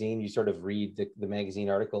magazine, you sort of read the magazine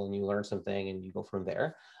article and you learn something and you go from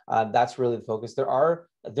there. That's really the focus. There are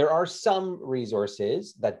some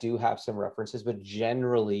resources that do have some references, but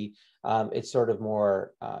generally it's sort of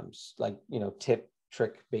more like, tip,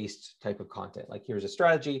 trick based type of content. Like, here's a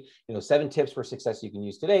strategy, 7 tips for success you can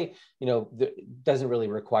use today. Doesn't really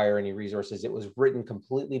require any resources. It was written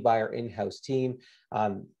completely by our in-house team.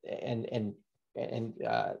 So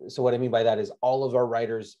what I mean by that is all of our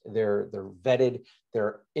writers, they're vetted,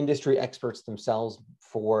 they're industry experts themselves.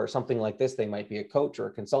 For something like this, they might be a coach or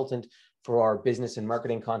a consultant. For our business and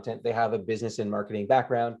marketing content, they have a business and marketing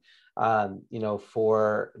background.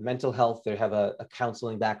 For mental health, they have a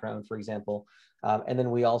counseling background, for example. And then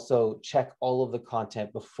we also check all of the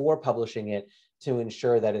content before publishing it to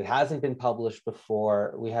ensure that it hasn't been published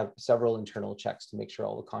before. We have several internal checks to make sure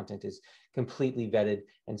all the content is completely vetted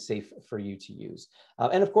and safe for you to use.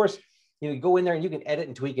 And of course, you go in there and you can edit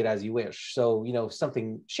and tweak it as you wish. So, if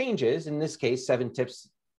something changes, in this case, 7 tips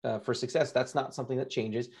for success, that's not something that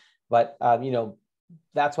changes. But,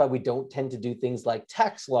 that's why we don't tend to do things like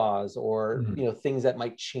tax laws or, things that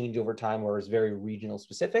might change over time or is very regional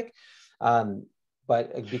specific.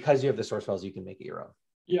 But because you have the source files, you can make it your own.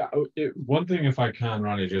 Yeah, one thing, if I can,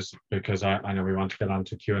 Ronnie, just because I know we want to get on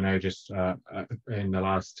to Q&A just in the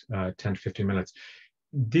last 10 to 15 minutes.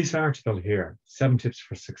 This article here, 7 tips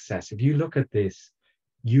for success. If you look at this,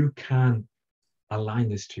 you can align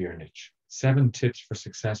this to your niche. 7 tips for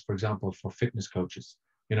success, for example, for fitness coaches.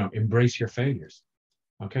 Embrace your failures.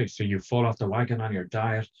 Okay, so you fall off the wagon on your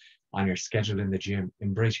diet, on your schedule in the gym.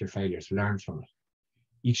 Embrace your failures, learn from it.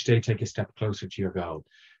 Each day, take a step closer to your goal.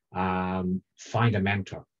 Find a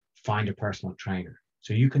mentor, find a personal trainer.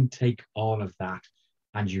 So you can take all of that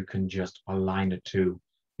and you can just align it to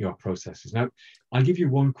your processes. Now, I'll give you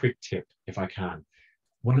one quick tip if I can.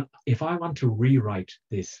 If I want to rewrite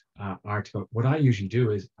this article, what I usually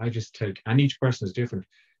do is I just take, and each person is different,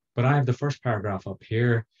 but I have the first paragraph up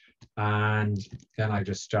here and then I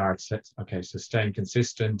just start. Okay, so staying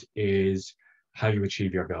consistent is how you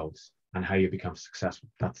achieve your goals and how you become successful.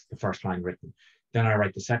 That's the first line written. Then I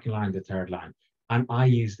write the second line, the third line. And I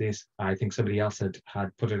use this, I think somebody else had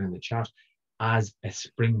put it in the chat, as a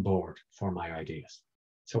springboard for my ideas.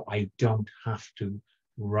 So I don't have to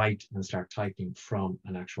write and start typing from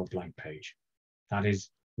an actual blank page. That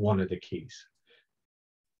is one of the keys.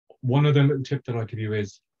 One other little tip that I'll give you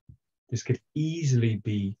is this could easily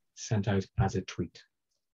be sent out as a tweet.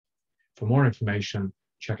 For more information,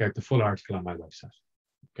 check out the full article on my website.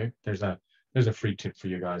 Okay, there's a free tip for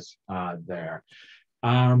you guys there.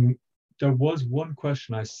 There was one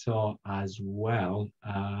question I saw as well.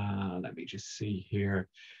 Let me just see here.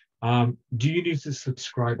 Do you use the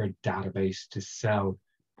subscriber database to sell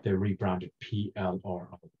the rebranded PLR?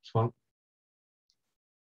 Well,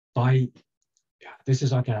 this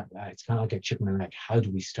is like it's kind of like a chicken and egg. How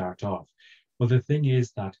do we start off? Well, the thing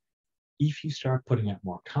is that if you start putting out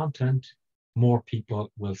more content, more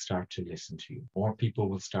people will start to listen to you. More people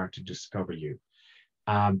will start to discover you.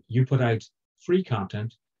 You put out free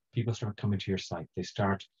content, people start coming to your site. They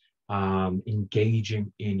start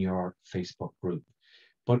engaging in your Facebook group.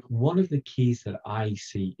 But one of the keys that I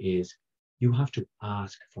see is you have to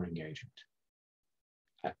ask for engagement.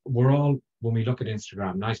 We're all, when we look at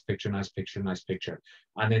Instagram, nice picture, nice picture, nice picture.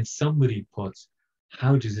 And then somebody puts,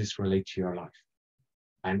 how does this relate to your life?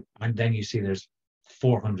 And then you see there's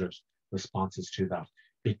 400 responses to that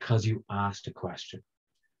because you asked a question.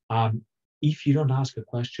 If you don't ask a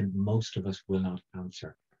question, most of us will not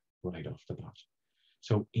answer right off the bat.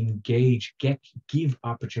 So engage, give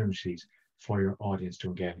opportunities for your audience to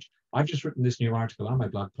engage. I've just written this new article on my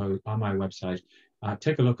blog post, on my website.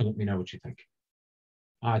 Take a look and let me know what you think.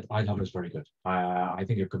 I thought it was very good. I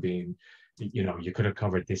think it could be, you could have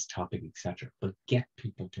covered this topic, etc. But get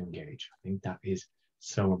people to engage. I think that is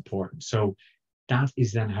so important. So that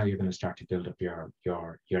is then how you're going to start to build up your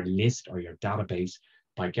list or your database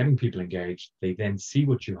by getting people engaged. They then see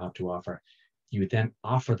what you have to offer. You then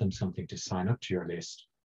offer them something to sign up to your list,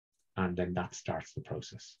 and then that starts the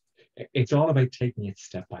process. It's all about taking it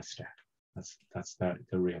step by step. That's the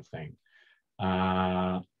real thing.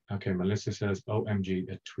 Okay, Melissa says,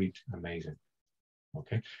 OMG, a tweet, amazing.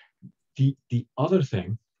 Okay. The other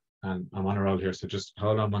thing, and I'm on a roll here, so just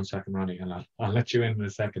hold on 1 second, Ronnie, and I'll let you in a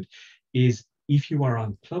second, is if you are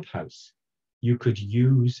on Clubhouse, you could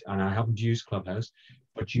use, and I haven't used Clubhouse,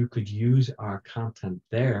 but you could use our content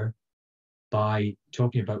there by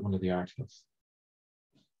talking about one of the articles.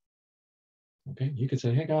 Okay, you could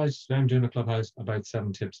say, hey guys, today I'm doing a Clubhouse about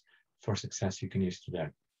 7 tips for success you can use today.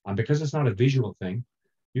 And because it's not a visual thing,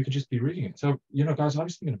 you could just be reading it. So, guys, I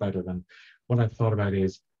was thinking about it, and what I've thought about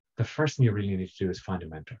is the first thing you really need to do is find a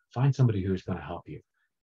mentor. Find somebody who's going to help you,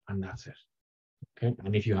 and that's it. Okay,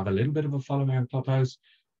 and if you have a little bit of a following on Clubhouse,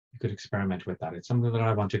 you could experiment with that. It's something that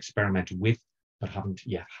I want to experiment with, but haven't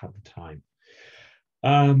yet had the time.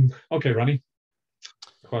 Okay, Ronnie,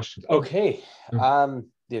 questions? Okay.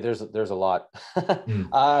 Yeah, there's a lot.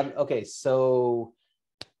 Okay, so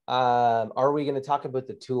are we going to talk about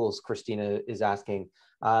the tools? Christina is asking.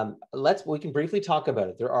 We can briefly talk about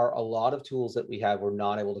it. There are a lot of tools that we have. We're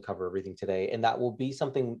not able to cover everything today, and that will be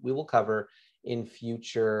something we will cover in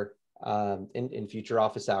future in future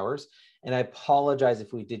office hours. And I apologize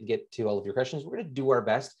if we didn't get to all of your questions. We're going to do our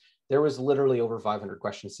best. There was literally over 500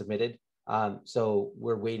 questions submitted, so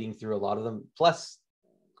we're wading through a lot of them, plus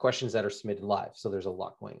questions that are submitted live. So there's a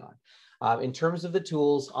lot going on. In terms of the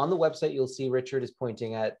tools on the website, you'll see Richard is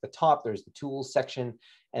pointing at the top. There's the tools section,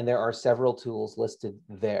 and there are several tools listed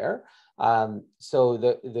there. So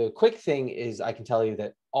the quick thing is I can tell you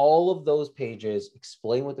that all of those pages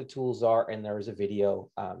explain what the tools are, and there is a video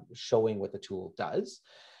showing what the tool does.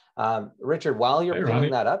 Richard, while you're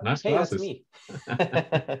pulling that up, nice hey, glasses.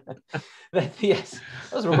 That's me. Yes,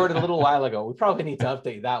 that was recorded a little while ago. We probably need to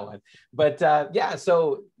update that one. But yeah,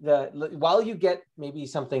 so while you get maybe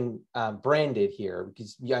something branded here,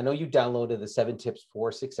 because I know you downloaded the 7 tips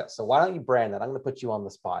for success. So why don't you brand that? I'm going to put you on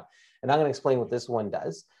the spot, and I'm going to explain what this one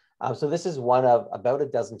does. So this is one of about a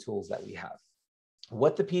dozen tools that we have.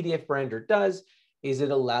 What the PDF Brander does is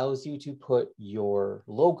it allows you to put your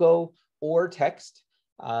logo or text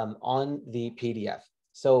on the PDF.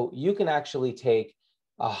 So you can actually take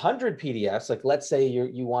 100 PDFs, like let's say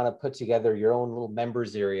you want to put together your own little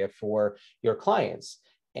members area for your clients,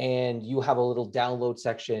 and you have a little download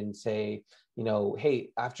section, say,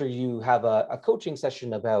 hey, after you have a coaching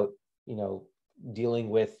session about, dealing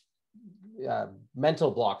with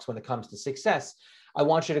mental blocks when it comes to success, I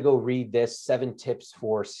want you to go read this 7 tips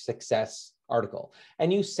for success article,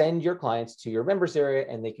 and you send your clients to your members area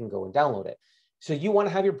and they can go and download it. So you want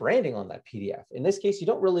to have your branding on that PDF. In this case, you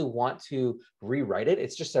don't really want to rewrite it.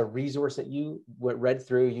 It's just a resource that you read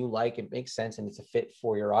through, you like, it makes sense, and it's a fit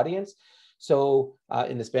for your audience. So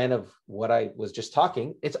in the span of what I was just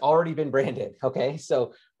talking, it's already been branded, okay?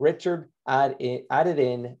 So Richard added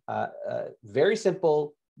in a very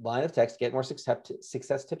simple line of text, get more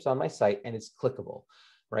success tips on my site, and it's clickable,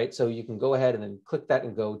 right? So you can go ahead and then click that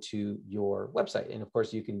and go to your website. And of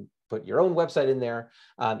course, you can put your own website in there.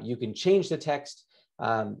 You can change the text,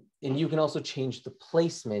 and you can also change the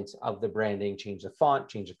placement of the branding, change the font,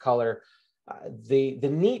 change the color. The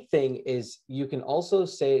neat thing is you can also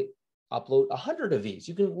say, upload 100 of these.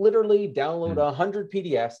 You can literally download 100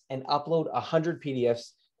 PDFs and upload 100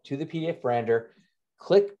 PDFs to the PDF Brander,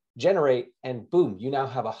 click generate, and boom, you now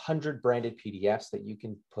have 100 branded PDFs that you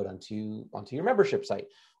can put onto your membership site,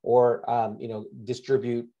 or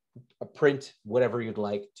distribute, print, whatever you'd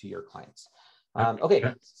like to your clients. Okay,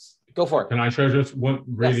 go for it. Can I share just one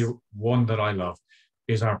one that I love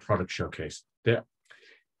is our product showcase.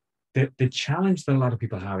 The challenge that a lot of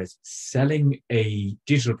people have is selling a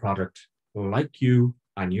digital product like you,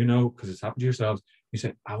 and because it's happened to yourselves, You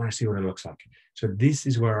say, I want to see what it looks like. So this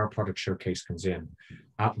is where our product showcase comes in.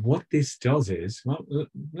 What this does is, well,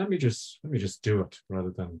 let me just do it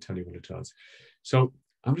rather than tell you what it does. So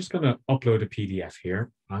I'm just going to upload a PDF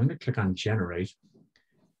here. I'm going to click on generate.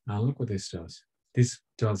 Now look what this does. This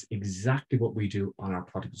does exactly what we do on our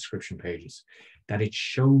product description pages, that it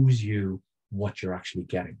shows you what you're actually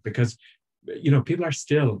getting. Because, you know, people are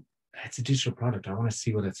still, it's a digital product. I want to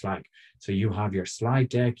see what it's like. So you have your slide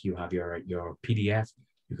deck, you have your PDF,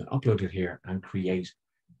 you can upload it here and create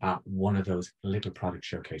one of those little product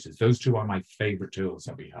showcases. Those two are my favorite tools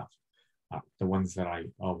that we have. The ones that I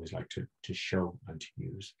always like to show and to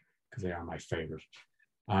use because they are my favorite.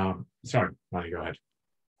 Sorry, Ronnie, go ahead.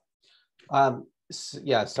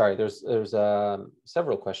 Yeah, sorry, there's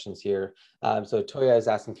several questions here. So Toya is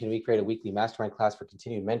asking, can we create a weekly mastermind class for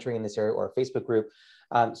continued mentoring in this area or a Facebook group?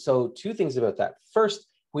 So two things about that. First,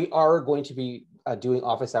 we are going to be doing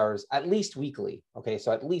office hours at least weekly. Okay,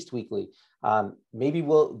 so at least weekly. Maybe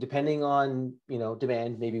we'll, depending on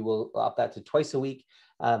demand, maybe we'll up that to twice a week.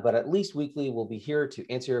 But at least weekly, we'll be here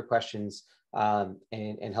to answer your questions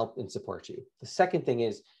and help and support you. The second thing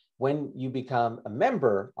is, when you become a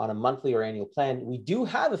member on a monthly or annual plan, we do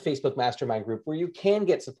have a Facebook mastermind group where you can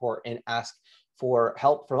get support and ask for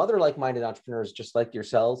help from other like-minded entrepreneurs just like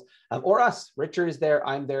yourselves, or us. Richard is there,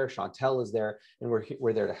 I'm there, Chantel is there, and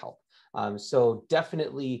we're there to help. So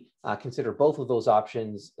definitely consider both of those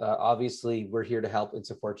options. Obviously, we're here to help and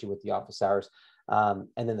support you with the office hours. And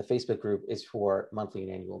then the Facebook group is for monthly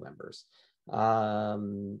and annual members.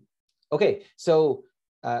 Okay, so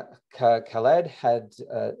Khaled had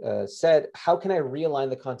said, how can I realign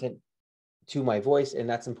the content to my voice? And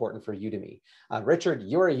that's important for Udemy. Richard,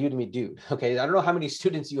 you're a Udemy dude. Okay, I don't know how many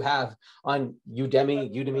students you have on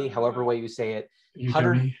Udemy, however way you say it.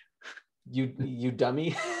 Udemy. You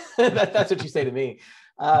dummy. That's what you say to me.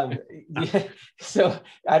 Yeah, so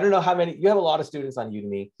I don't know how many, you have a lot of students on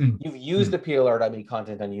Udemy. You've used the PLR.me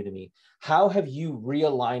content on Udemy. How have you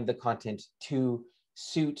realigned the content to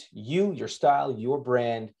suit you, your style, your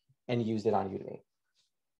brand, and used it on Udemy?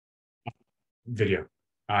 Video.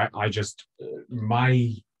 I just,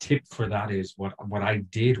 my tip for that is what I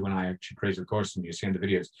did when I actually created the course, and you see in the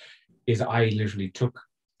videos, is I literally took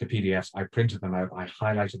the PDFs, I printed them out, I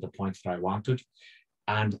highlighted the points that I wanted,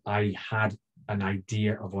 and I had an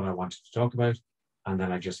idea of what I wanted to talk about, and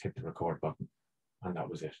then I just hit the record button, and that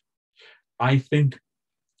was it. I think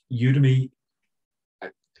Udemy,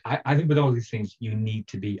 I think with all these things, you need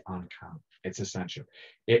to be on camera. It's essential.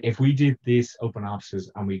 If we did this open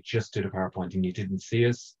offices and we just did a PowerPoint and you didn't see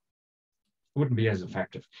us, it wouldn't be as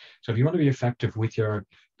effective. So if you want to be effective with your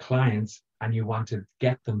clients and you want to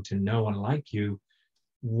get them to know and like you,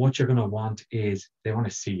 what you're going to want is they want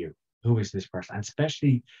to see you. Who is this person? And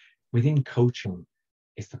especially within coaching,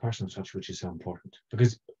 it's the personal touch which is so important.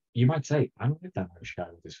 Because you might say, I don't like that Irish guy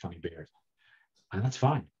with this funny beard. And that's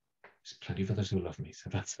fine. There's plenty of others who love me, so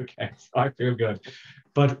that's okay. So I feel good.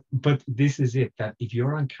 But this is it, that if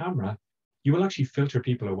you're on camera, you will actually filter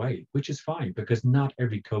people away, which is fine because not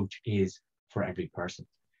every coach is for every person.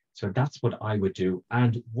 So that's what I would do.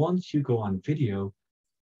 And once you go on video,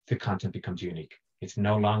 the content becomes unique. It's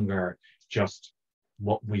no longer just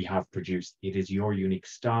what we have produced. It is your unique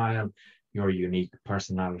style, your unique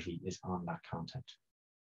personality is on that content.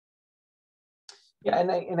 Yeah,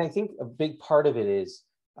 and I think a big part of it is,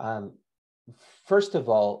 first of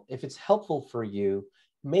all, if it's helpful for you,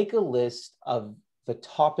 make a list of the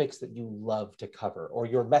topics that you love to cover or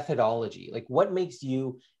your methodology. Like what makes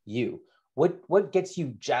you you? What gets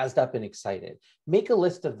you jazzed up and excited? Make a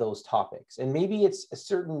list of those topics. And maybe it's a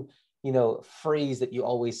certain, phrase that you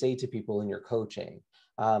always say to people in your coaching.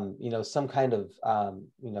 Some kind of,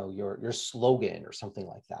 your slogan or something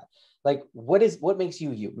like that. Like what makes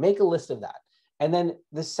you you? Make a list of that. And then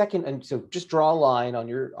the second, and so just draw a line on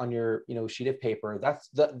your sheet of paper.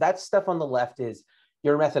 That stuff on the left is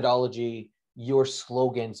your methodology, your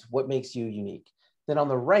slogans, what makes you unique. Then on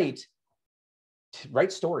the right,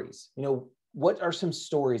 write stories. What are some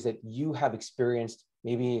stories that you have experienced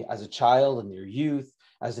maybe as a child, in your youth,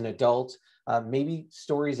 as an adult, maybe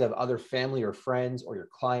stories of other family or friends or your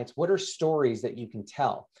clients. What are stories that you can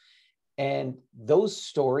tell? And those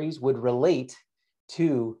stories would relate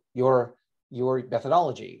to your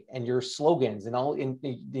methodology and your slogans and all in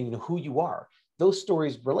who you are. Those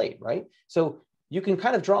stories relate, right? So you can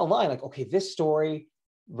kind of draw a line like, okay, this story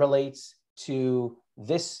relates to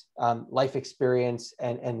this life experience,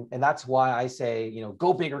 and that's why I say,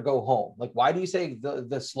 go big or go home. Like, why do you say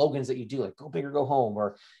the slogans that you do, like go big or go home,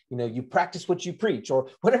 or you practice what you preach, or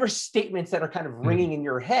whatever statements that are kind of ringing in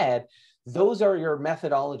your head? Those are your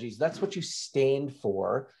methodologies. That's what you stand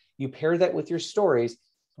for. You pair that with your stories.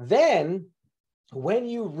 Then when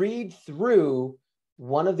you read through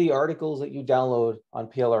one of the articles that you download on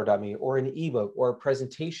PLR.me or an ebook or a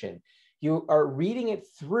presentation, you are reading it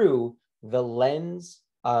through the lens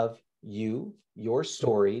of you, your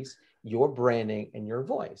stories, your branding, and your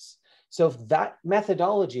voice. So if that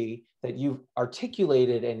methodology that you've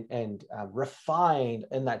articulated and refined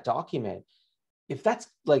in that document, if that's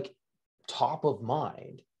like top of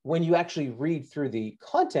mind, when you actually read through the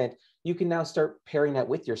content, you can now start pairing that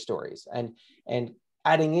with your stories and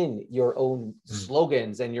adding in your own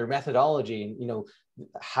slogans and your methodology. And, you know,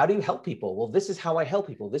 how do you help people? Well, this is how I help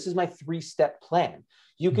people. This is my 3-step plan.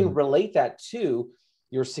 You can relate that to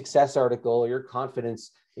your success article or your confidence,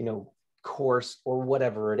 you know, course or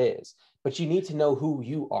whatever it is. But you need to know who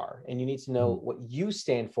you are and you need to know what you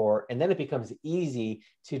stand for. And then it becomes easy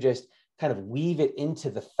to just kind of weave it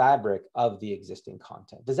into the fabric of the existing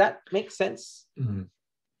content. Does that make sense?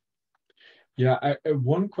 Yeah,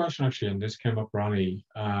 one question actually, and this came up, Ronnie,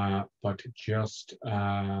 but just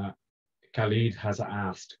Khalid has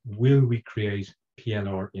asked, will we create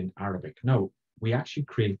PLR in Arabic? No, we actually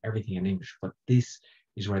create everything in English, but this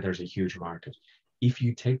is where there's a huge market. If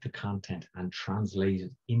you take the content and translate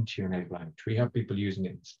it into your native language, we have people using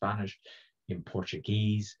it in Spanish, in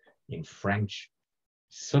Portuguese, in French.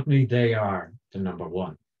 Suddenly they are the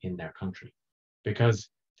 #1 in their country because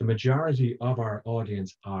the majority of our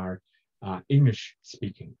audience are English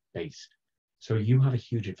speaking based. So you have a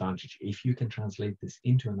huge advantage. If you can translate this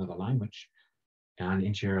into another language and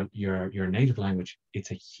into your native language,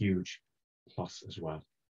 it's a huge plus as well.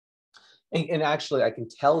 And actually, I can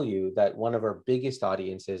tell you that one of our biggest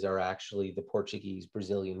audiences are actually the Portuguese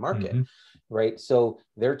Brazilian market, right? So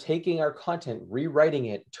they're taking our content, rewriting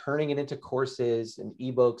it, turning it into courses and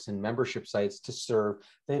eBooks and membership sites to serve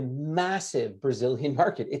the massive Brazilian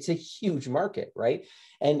market. It's a huge market, right?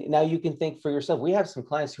 And now you can think for yourself, we have some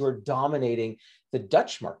clients who are dominating the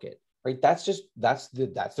Dutch market, right? That's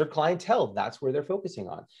their clientele. That's where they're focusing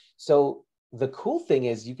on. So the cool thing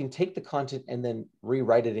is you can take the content and then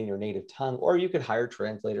rewrite it in your native tongue, or you could hire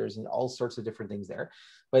translators and all sorts of different things there.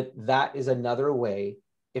 But that is another way.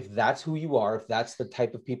 If that's who you are, if that's the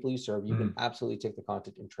type of people you serve, you can absolutely take the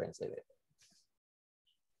content and translate it.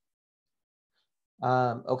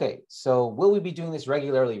 Okay, so will we be doing this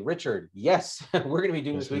regularly? Richard, yes, we're going to be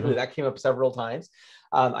doing this weekly. That came up several times.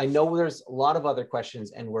 I know there's a lot of other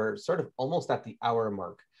questions and we're sort of almost at the hour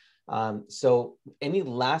mark. So any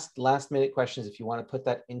last minute questions, if you want to put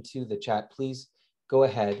that into the chat, please go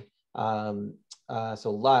ahead. So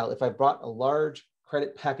Lyle, if I brought a large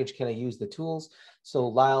credit package, can I use the tools? So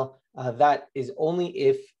Lyle, that is only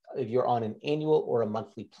if you're on an annual or a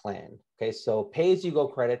monthly plan. Okay, so pay as you go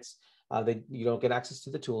credits, you don't get access to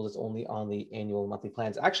the tools. It's only on the annual and monthly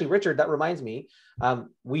plans. Actually, Richard, that reminds me,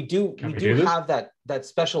 we do have that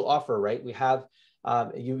special offer, right? We have,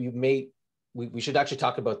 we should actually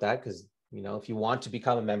talk about that because, you know, if you want to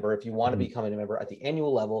become a member, if you want to become a member at the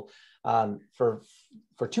annual level, for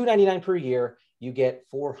 $2.99 per year, you get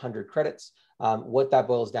 400 credits. What that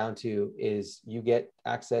boils down to is you get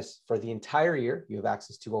access for the entire year. You have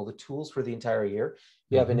access to all the tools for the entire year.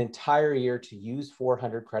 You have an entire year to use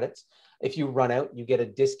 400 credits. If you run out, you get a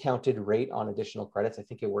discounted rate on additional credits. I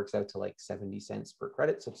think it works out to like 70 cents per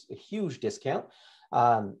credit. So it's a huge discount.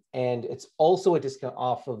 And it's also a discount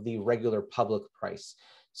off of the regular public price.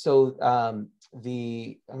 So I'm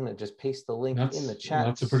going to just paste the link in the chat.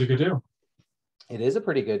 That's a pretty good deal. It is a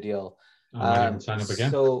pretty good deal. I might even sign up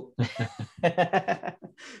again.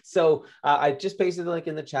 So I just pasted the link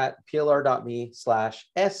in the chat,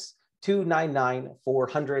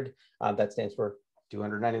 PLR.me/S299400. That stands for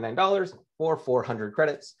 $299 for 400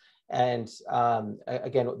 credits. And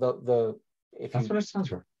again, that's what it stands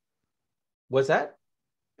for. What's that?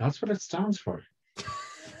 That's what it stands for.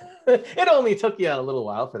 It only took you a little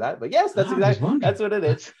while for that, but yes, that's exactly, that's what it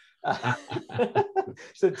is.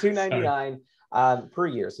 So $299 per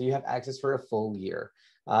year. So you have access for a full year.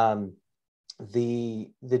 Again,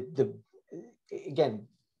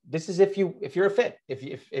 this is if you're a fit.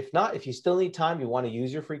 If not, if you still need time, you want to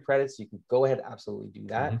use your free credits, you can go ahead, absolutely do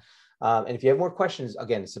that. And if you have more questions,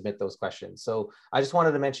 again, submit those questions. So I just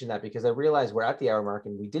wanted to mention that because I realized we're at the hour mark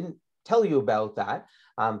and we didn't tell you about that.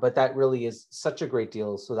 But that really is such a great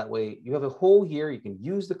deal. So that way you have a whole year, you can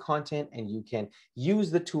use the content and you can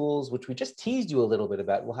use the tools, which we just teased you a little bit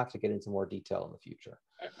about. We'll have to get into more detail in the future.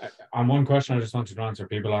 On one question I just wanted to answer,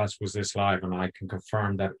 people asked, was this live? And I can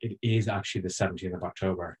confirm that it is actually the 17th of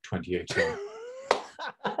October, 2018.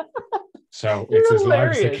 So it's You're as live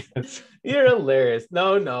as hilarious. it gets. You're hilarious.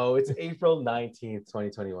 No, it's April 19th,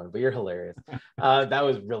 2021, but you're hilarious. That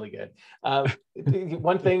was really good.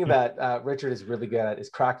 One thing that Richard is really good at is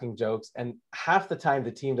cracking jokes. And half the time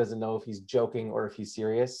the team doesn't know if he's joking or if he's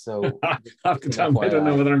serious. So Half the time I don't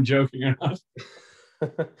know whether I'm joking or not.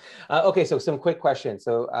 Okay, so some quick questions.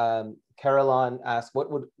 So Caroline asked, what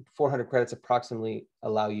would 400 credits approximately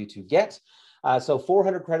allow you to get? So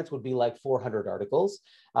 400 credits would be like 400 articles,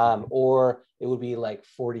 or it would be like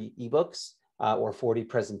 40 ebooks or 40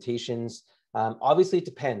 presentations. Obviously, it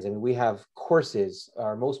depends. I mean, we have courses.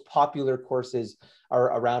 Our most popular courses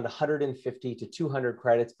are around 150 to 200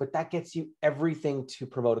 credits, but that gets you everything to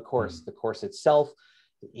promote a course. The course itself,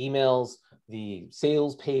 the emails, the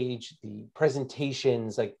sales page, the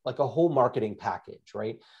presentations, like a whole marketing package,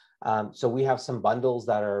 right? So we have some bundles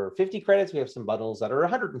that are 50 credits. We have some bundles that are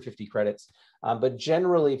 150 credits. But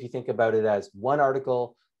generally, if you think about it as one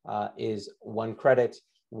article is 1 credit,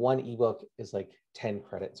 one ebook is like 10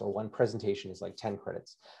 credits, or one presentation is like 10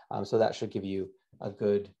 credits. So that should give you a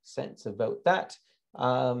good sense about that.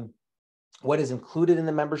 What is included in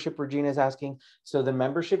the membership, Regina is asking. So the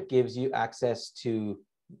membership gives you access to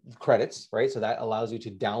credits, right? So that allows you to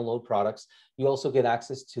download products. You also get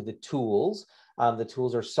access to the tools. The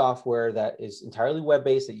tools are software that is entirely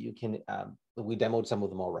web-based that you can, we demoed some of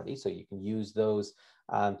them already, so you can use those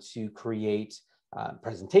to create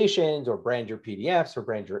presentations or brand your PDFs or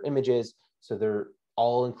brand your images. So they're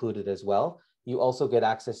all included as well. You also get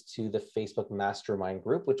access to the Facebook Mastermind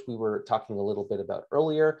group, which we were talking a little bit about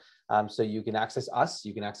earlier. So you can access us,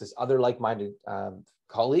 you can access other like-minded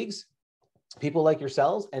colleagues, people like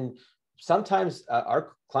yourselves. And sometimes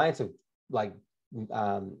our clients have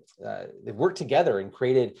they've worked together and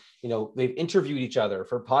created, they've interviewed each other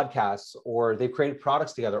for podcasts, or they've created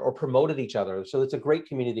products together or promoted each other. So it's a great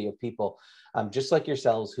community of people just like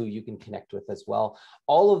yourselves who you can connect with as well.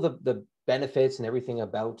 All of the benefits and everything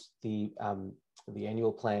about the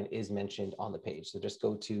annual plan is mentioned on the page. So just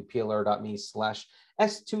go to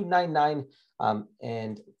PLR.me/S299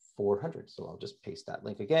 and 400. So I'll just paste that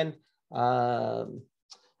link again.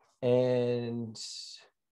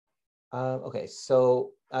 Okay,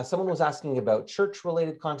 so someone was asking about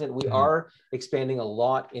church-related content. We are expanding a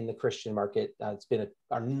lot in the Christian market. It's been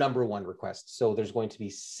our #1 request. So there's going to be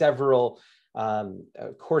several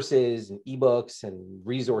courses and ebooks and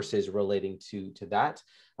resources relating to that,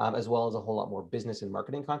 as well as a whole lot more business and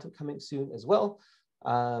marketing content coming soon as well.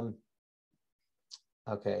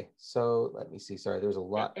 Okay, so let me see. Sorry, there's a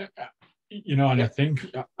lot. And I think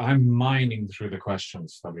I'm mining through the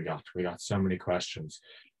questions that we got. We got so many questions.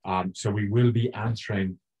 So we will be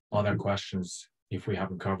answering other questions if we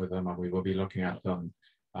haven't covered them, and we will be looking at them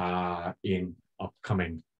in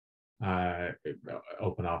upcoming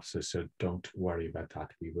open offices. So don't worry about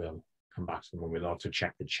that. We will come back to them, and we'll also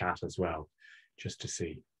check the chat as well, just to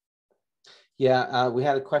see. Yeah, we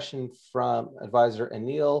had a question from advisor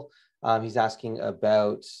Anil. He's asking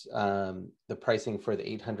about the pricing for the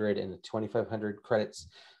 800 and the 2,500 credits.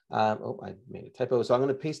 Oh, I made a typo. So I'm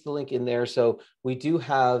going to paste the link in there. So we do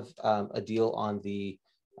have a deal on the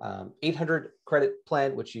 800 credit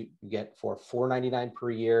plan, which you get for $499 per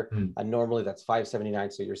year. Normally that's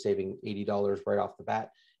 $579. So you're saving $80 right off the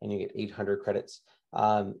bat, and you get 800 credits.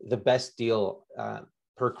 The best deal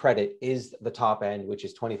per credit is the top end, which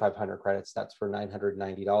is 2,500 credits. That's for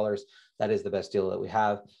 $990. That is the best deal that we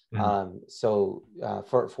have. So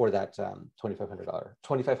for that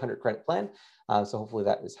 $2,500 credit plan. So hopefully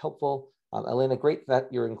that is helpful. Elena, great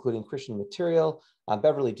that you're including Christian material.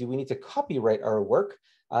 Beverly, do we need to copyright our work?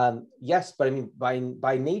 Yes, but I mean,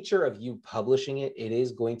 by nature of you publishing it, it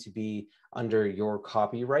is going to be under your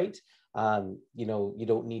copyright. You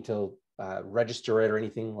don't need to register it or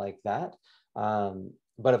anything like that.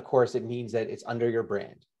 But of course, it means that it's under your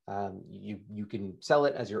brand. You can sell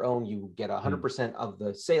it as your own. You get 100% of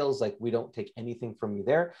the sales. Like, we don't take anything from you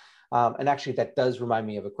there. And actually, that does remind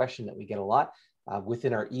me of a question that we get a lot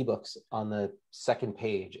within our eBooks. On the second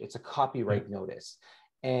page, it's a copyright notice.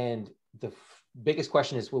 And the biggest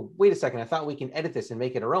question is, well, wait a second, I thought we can edit this and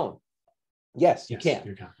make it our own. Yes, you can.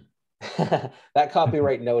 You can. That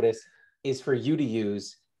copyright notice is for you to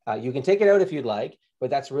use. You can take it out if you'd like, but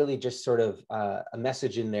that's really just sort of a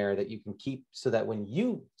message in there that you can keep, so that when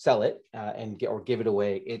you sell it and give it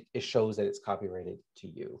away, it shows that it's copyrighted to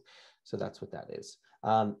you. So that's what that is.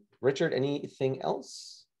 Richard, anything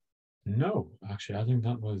else? No, actually, I think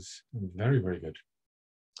that was very, very good.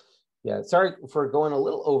 Yeah, sorry for going a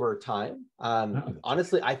little over time.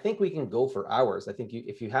 Honestly, I think we can go for hours. I think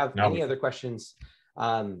if you have any other questions,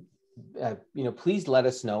 please let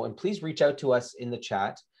us know, and please reach out to us in the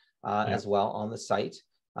chat as well on the site.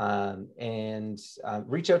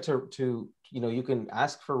 Reach out to you can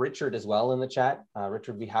ask for Richard as well in the chat.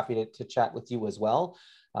 Richard would be happy to chat with you as well.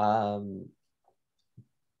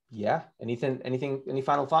 Yeah, any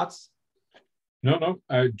final thoughts? No.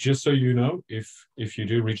 Just so you know, if you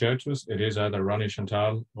do reach out to us, it is either Ronnie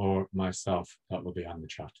Chantal or myself that will be on the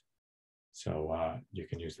chat. So you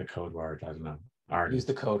can use the code word. I don't know. Ireland. Use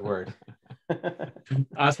the code word.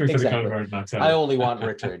 Ask me for the code word. Not I only want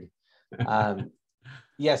Richard.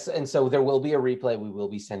 Yes, and so there will be a replay. We will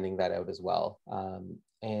be sending that out as well.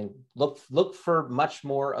 And look for much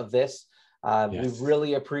more of this. Yes. We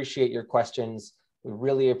really appreciate your questions. We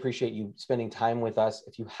really appreciate you spending time with us.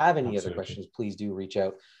 If you have any other questions, please do reach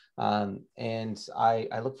out. And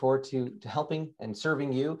I look forward to helping and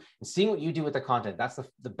serving you and seeing what you do with the content. That's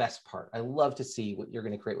the best part. I love to see what you're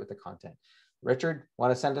going to create with the content. Richard,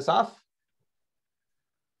 want to send us off?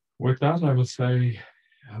 With that, I will say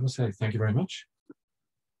thank you very much.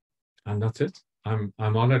 And that's it. I'm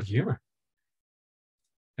all out of humor.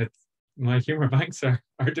 My humor banks are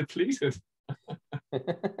depleted.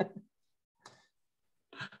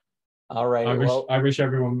 All right. I wish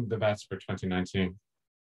everyone the best for 2019.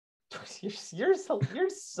 You're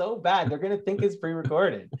so bad. They're gonna think it's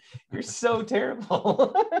pre-recorded. You're so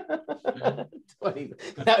terrible. Now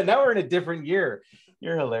we're in a different year.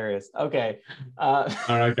 You're hilarious. Okay. All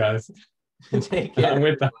right, guys. Take care. And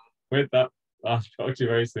with that, I'll talk to you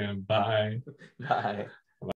very soon. Bye. Bye.